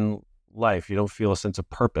disconnected in life? You don't feel a sense of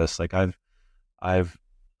purpose. Like I've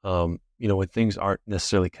when things aren't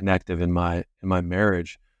necessarily connective in my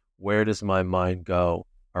marriage, where does my mind go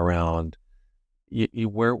around?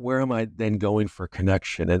 Where am I then going for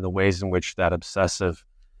connection, and the ways in which that obsessive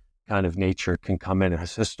kind of nature can come in? And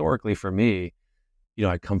historically, for me,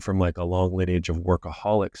 I come from like a long lineage of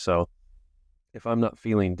workaholics. So if I'm not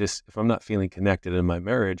feeling connected in my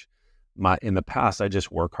marriage, in the past, I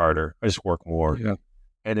just work harder. I just work more. Yeah.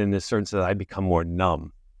 And in a certain sense, I become more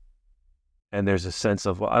numb. And there's a sense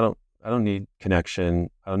of, well, I don't need connection.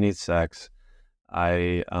 I don't need sex.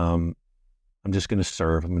 I'm just going to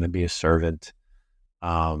serve. I'm going to be a servant.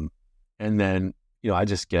 And then, I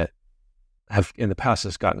just have in the past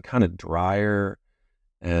just gotten kind of drier,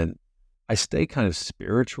 and I stay kind of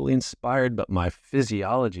spiritually inspired, but my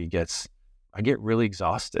physiology I get really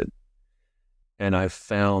exhausted. And I've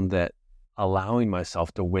found that allowing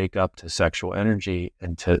myself to wake up to sexual energy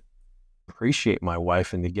and to appreciate my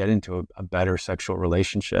wife and to get into a better sexual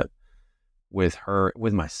relationship with her,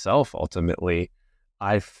 with myself, ultimately,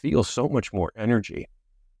 I feel so much more energy.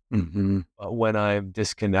 Mm-hmm. But when I'm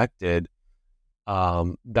disconnected,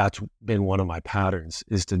 that's been one of my patterns,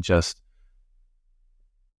 is to just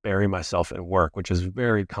bury myself in work, which is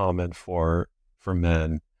very common for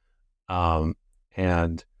men.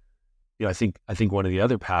 And I think one of the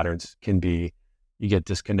other patterns can be, you get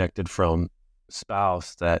disconnected from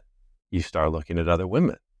spouse, that you start looking at other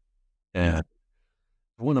women. And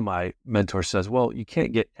one of my mentors says, well, you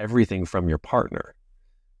can't get everything from your partner.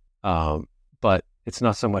 But it's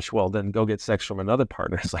not so much, well, then go get sex from another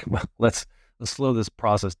partner. It's like, well, let's slow this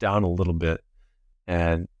process down a little bit.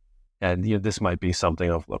 And this might be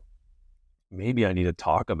something of, look, maybe I need to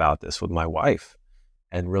talk about this with my wife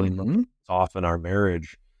and really soften our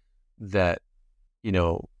marriage, that,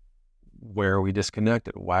 where are we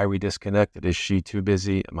disconnected? Why are we disconnected? Is she too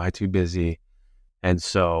busy? Am I too busy? And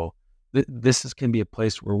so this can be a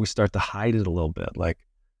place where we start to hide it a little bit. Like,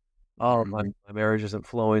 oh, my marriage isn't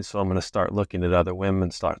flowing, so I'm going to start looking at other women,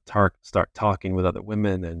 start talking with other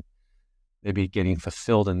women, and maybe getting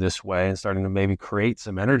fulfilled in this way, and starting to maybe create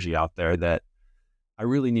some energy out there that I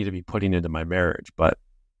really need to be putting into my marriage. But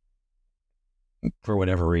for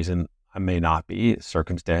whatever reason, I may not be,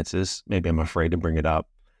 circumstances, maybe I'm afraid to bring it up,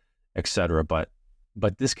 etc. But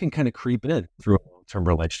this can kind of creep in through a long long-term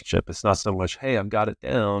relationship. It's not so much, hey, I've got it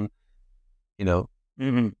down, you know,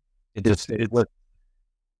 Mm-hmm. it just, It's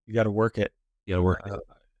you got to work it. you know, work.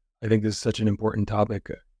 I think this is such an important topic.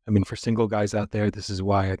 I mean, for single guys out there, this is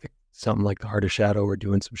why I think something like the Heart of Shadow or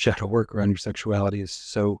doing some shadow work around your sexuality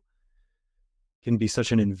can be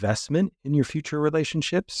such an investment in your future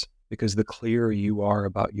relationships, because the clearer you are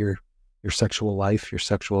about your sexual life, your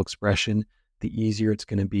sexual expression, the easier it's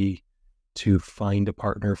going to be to find a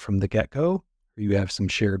partner from the get-go who you have some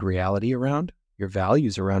shared reality around, your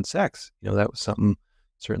values around sex. That was something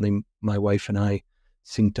certainly my wife and I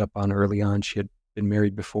synced up on early on. She had been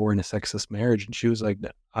married before in a sexless marriage, and she was like,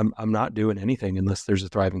 I'm not doing anything unless there's a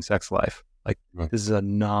thriving sex life. Like, this is a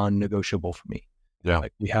non-negotiable for me. Yeah.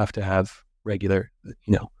 Like, we have to have regular,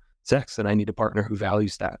 sex, and I need a partner who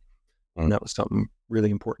values that. And that was something really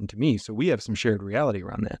important to me. So we have some shared reality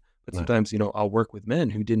around that. But sometimes, I'll work with men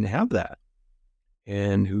who didn't have that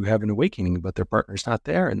and who have an awakening, but their partner's not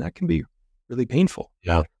there. And that can be really painful.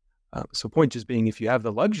 Yeah. So point just being, if you have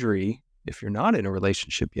the luxury, if you're not in a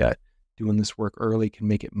relationship yet, doing this work early can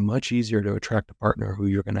make it much easier to attract a partner who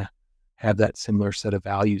you're going to have that similar set of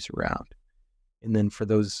values around. And then for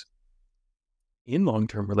those in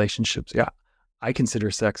long-term relationships, I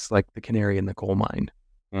consider sex like the canary in the coal mine.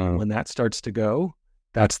 When that starts to go,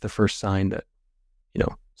 that's the first sign that,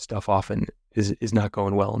 stuff often is not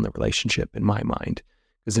going well in the relationship, in my mind.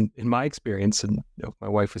 Because in my experience, and if my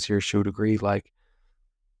wife was here, she would agree, like,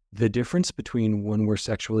 the difference between when we're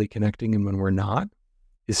sexually connecting and when we're not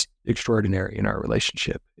is extraordinary in our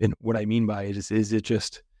relationship. And what I mean by it is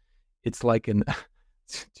it's like to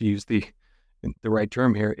use the right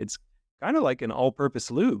term here, it's kind of like an all-purpose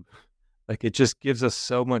lube. Like, it just gives us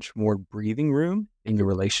so much more breathing room in the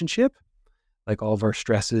relationship. Like, all of our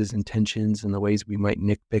stresses and tensions and the ways we might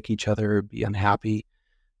nitpick each other, be unhappy.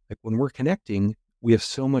 Like, when we're connecting, we have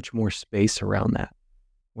so much more space around that.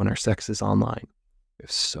 When our sex is online, we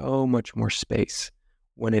have so much more space.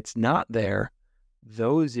 When it's not there,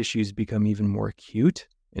 those issues become even more acute.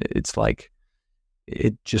 It's like,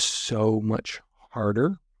 it's just so much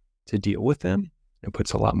harder to deal with them. It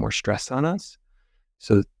puts a lot more stress on us.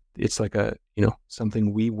 So it's like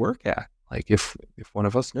something we work at. Like, if one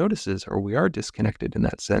of us notices or we are disconnected in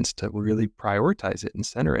that sense, to really prioritize it and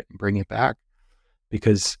center it and bring it back.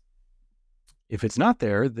 Because if it's not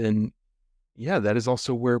there, then that is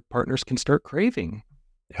also where partners can start craving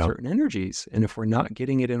certain energies. And if we're not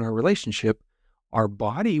getting it in our relationship, our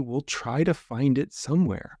body will try to find it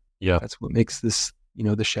somewhere. Yeah. That's what makes this,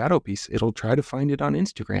 the shadow piece. It'll try to find it on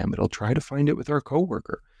Instagram. It'll try to find it with our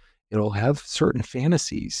coworker. It'll have certain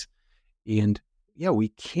fantasies. And we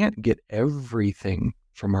can't get everything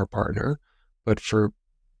from our partner, but for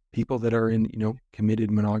people that are in,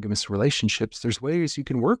 committed monogamous relationships, there's ways you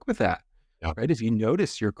can work with that, right? If you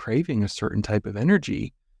notice you're craving a certain type of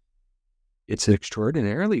energy, it's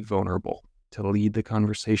extraordinarily vulnerable to lead the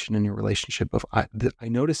conversation in your relationship of, I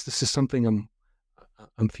notice this is something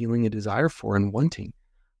I'm feeling a desire for and wanting.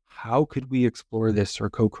 How could we explore this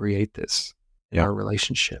or co-create this in our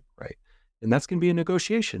relationship, right? And that's going to be a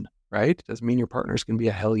negotiation, right? Doesn't mean your partner's going to be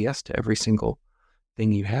a hell yes to every single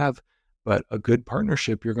thing you have, but a good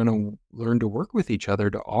partnership, you're going to learn to work with each other,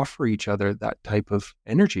 to offer each other that type of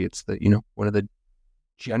energy. It's one of the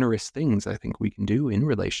generous things I think we can do in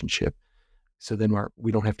relationship. So then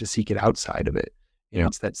we don't have to seek it outside of it. And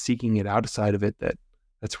it's that seeking it outside of it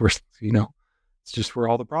that's where, it's just where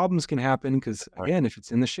all the problems can happen. Because again, if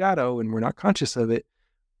it's in the shadow and we're not conscious of it,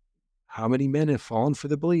 how many men have fallen for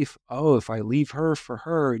the belief, if I leave her for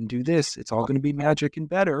her and do this, it's all going to be magic and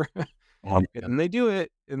better. And then they do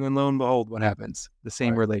it. And then lo and behold, what happens? The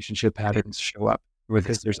same relationship patterns show up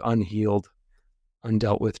because there's unhealed,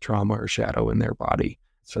 undealt with trauma or shadow in their body.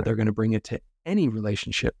 So they're going to bring it to any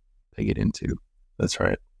relationship they get into. That's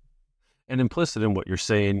right. And implicit in what you're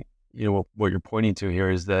saying, what you're pointing to here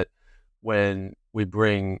is that when we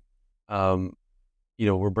bring,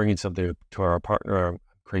 we're bringing something to our partner,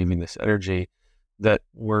 craving this energy, that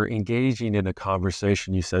we're engaging in a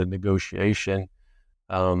conversation, you said a negotiation,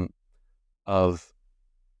 of,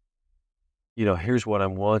 here's what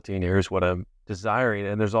I'm wanting, here's what I'm desiring.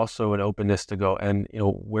 And there's also an openness to go, and,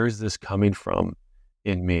 where's this coming from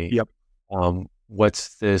in me? Yep.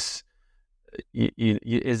 What's this,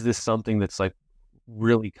 is this something that's like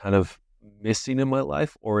really kind of missing in my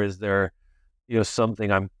life? Or is there,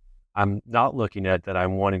 something I'm not looking at that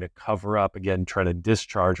I'm wanting to cover up, again, trying to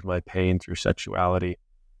discharge my pain through sexuality,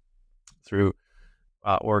 through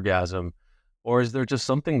orgasm? Or is there just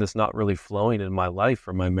something that's not really flowing in my life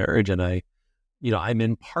or my marriage? And I'm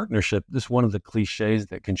in partnership. This is one of the cliches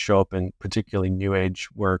that can show up in particularly new age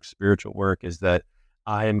work, spiritual work, is that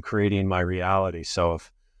I am creating my reality. So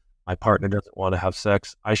if my partner doesn't want to have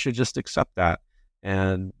sex, I should just accept that.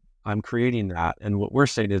 And I'm creating that. And what we're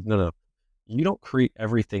saying is, no, you don't create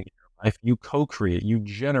everything in your life. You co-create, you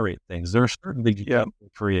generate things. There are certain things you can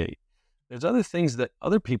create. There's other things that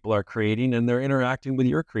other people are creating and they're interacting with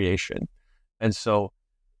your creation. And so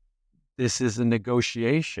this is a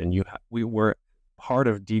negotiation. We were part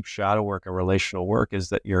of deep shadow work and relational work is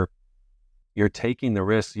that you're taking the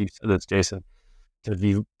risk, you said this, Jason,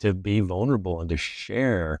 to be vulnerable and to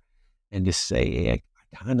share and to say, hey,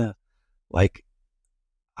 I kind of like,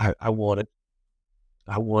 I want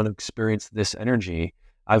to experience this energy.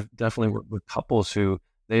 I've definitely worked with couples who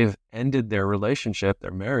they've ended their relationship,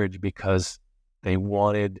 their marriage, because they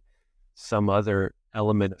wanted some other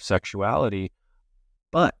element of sexuality,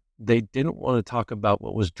 but they didn't want to talk about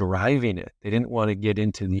what was driving it. They didn't want to get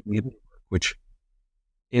into the inner work, which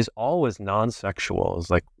is always non-sexual.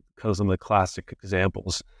 Is like some of the classic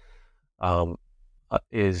examples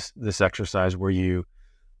is this exercise where you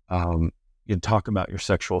talk about your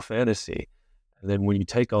sexual fantasy. And then when you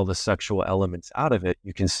take all the sexual elements out of it,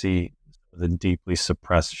 you can see the deeply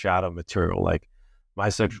suppressed shadow material. Like my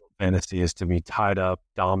sexual fantasy is to be tied up,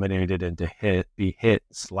 dominated, and to be hit,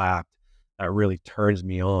 slapped. That really turns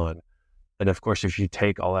me on. And of course, if you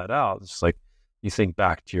take all that out, it's like you think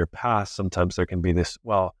back to your past. Sometimes there can be this,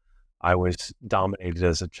 well, I was dominated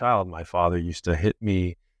as a child. My father used to hit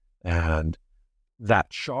me, and that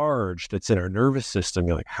charge that's in our nervous system,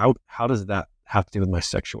 you're like, how does that have to do with my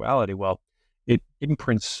sexuality? Well, it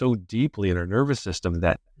imprints so deeply in our nervous system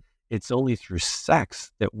that it's only through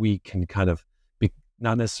sex that we can kind of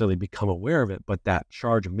not necessarily become aware of it, but that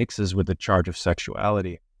charge mixes with the charge of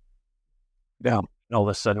sexuality. Now, all of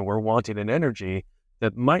a sudden, we're wanting an energy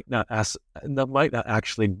that might not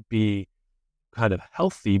actually be kind of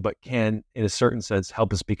healthy, but can, in a certain sense,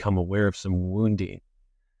 help us become aware of some wounding.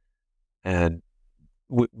 And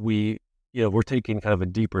we're taking kind of a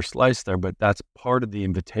deeper slice there, but that's part of the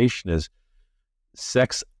invitation. Is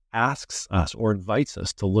sex asks us or invites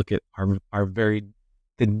us to look at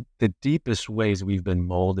the deepest ways we've been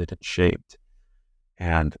molded and shaped.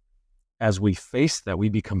 And as we face that, we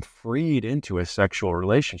become freed into a sexual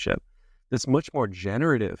relationship that's much more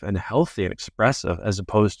generative and healthy and expressive, as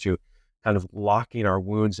opposed to kind of locking our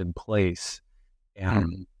wounds in place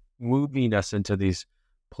and moving us into these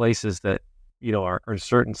places that, are in a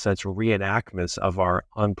certain sense reenactments of our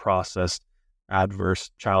unprocessed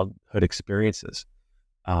adverse childhood experiences.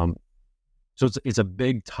 So it's a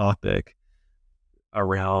big topic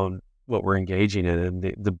around what we're engaging in. And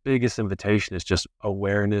the biggest invitation is just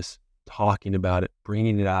awareness, talking about it,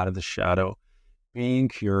 bringing it out of the shadow, being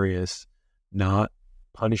curious, not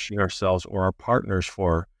punishing ourselves or our partners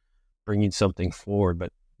for bringing something forward,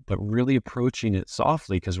 but really approaching it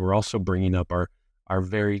softly, because we're also bringing up our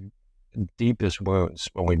very deepest wounds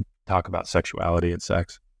when we talk about sexuality and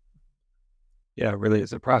sex. Yeah, really,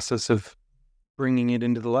 it's a process of bringing it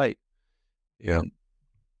into the light. Yeah.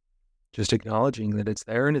 Just acknowledging that it's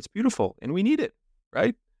there and it's beautiful and we need it,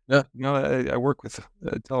 right? Yeah. I work with,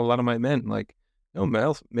 tell a lot of my men, like,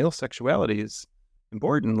 male sexuality is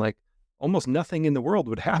important. Like, almost nothing in the world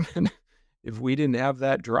would happen if we didn't have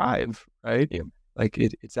that drive, right? Yeah. Like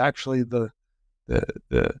it's actually the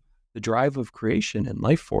drive of creation and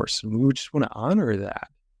life force. And we would just want to honor that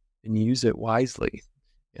and use it wisely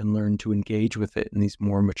and learn to engage with it in these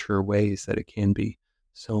more mature ways that it can be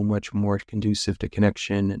so much more conducive to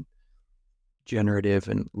connection and generative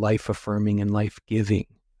and life affirming and life giving.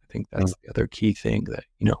 I think that's the other key thing that,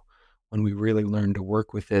 when we really learn to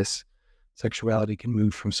work with this, sexuality can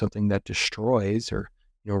move from something that destroys or,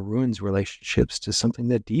 ruins relationships to something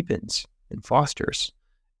that deepens and fosters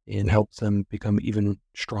and helps them become even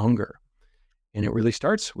stronger. And it really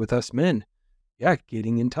starts with us men,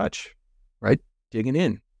 getting in touch, right? Digging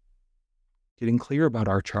in, getting clear about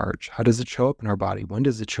our charge. How does it show up in our body? When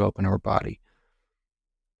does it show up in our body?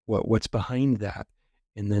 What's behind that?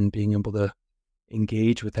 And then being able to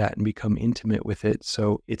engage with that and become intimate with it,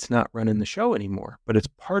 so it's not running the show anymore, but it's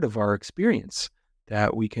part of our experience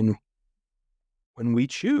that we can, when we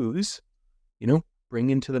choose, bring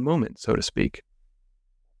into the moment, so to speak.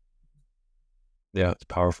 Yeah, it's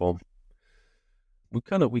powerful. We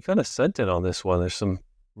kind of sent it on this one. There's some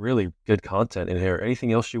really good content in here.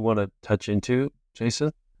 Anything else you want to touch into,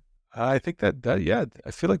 Jason? I think that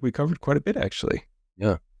I feel like we covered quite a bit, actually.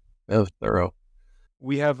 Yeah, that was thorough.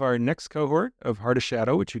 We have our next cohort of Heart of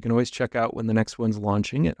Shadow, which you can always check out when the next one's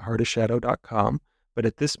launching at heartofshadow.com. But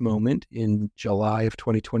at this moment in July of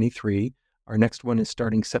 2023, our next one is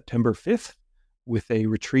starting September 5th with a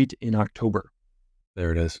retreat in October.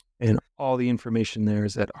 There it is. And all the information there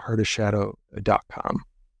is at heartofshadow.com.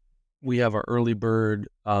 We have our early bird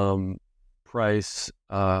price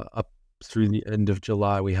up through the end of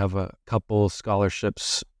July. We have a couple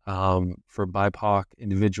scholarships for BIPOC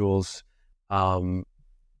individuals.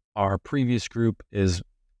 Our previous group is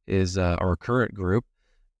our current group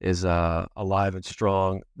is alive and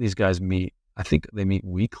strong. These guys meet, I think they meet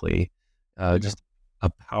weekly. Just a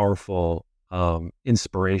powerful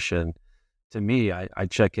inspiration to me. I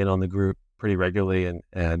check in on the group pretty regularly,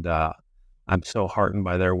 and I'm so heartened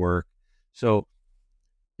by their work. So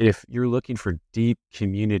if you're looking for deep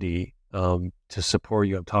community to support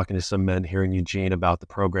you, I'm talking to some men here in Eugene about the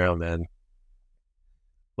program, and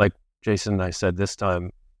like Jason and I said this time,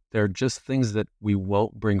 there are just things that we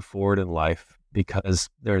won't bring forward in life because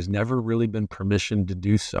there's never really been permission to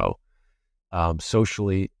do so.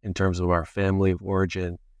 Socially, in terms of our family of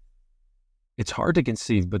origin, it's hard to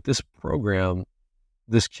conceive, but this program,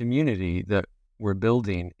 this community that we're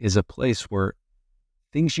building is a place where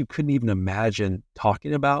things you couldn't even imagine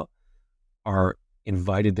talking about are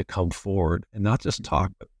invited to come forward, and not just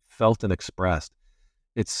talk, but felt and expressed.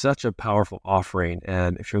 It's such a powerful offering.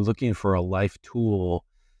 And if you're looking for a life tool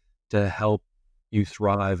to help you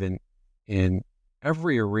thrive in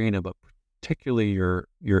every arena, but particularly your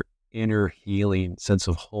inner healing, sense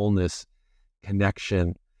of wholeness,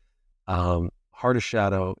 connection, Heart of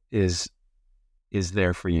Shadow is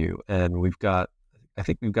there for you. And I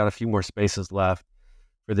think we've got a few more spaces left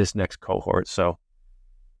for this next cohort. So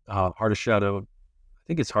Heart of Shadow, I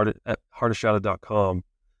think it's at heartofshadow.com.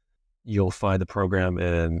 You'll find the program,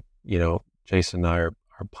 and Jason and I are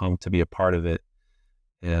pumped to be a part of it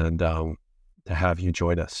and to have you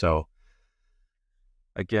join us. So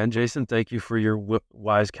again, Jason, thank you for your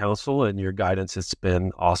wise counsel and your guidance. It's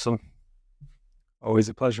been awesome. Always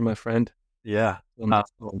a pleasure, my friend. Yeah.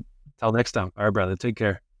 Till next time. All right, brother. Take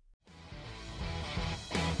care.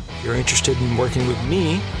 If you're interested in working with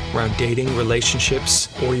me around dating, relationships,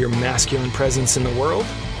 or your masculine presence in the world,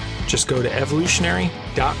 just go to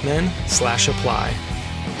evolutionary.men/apply.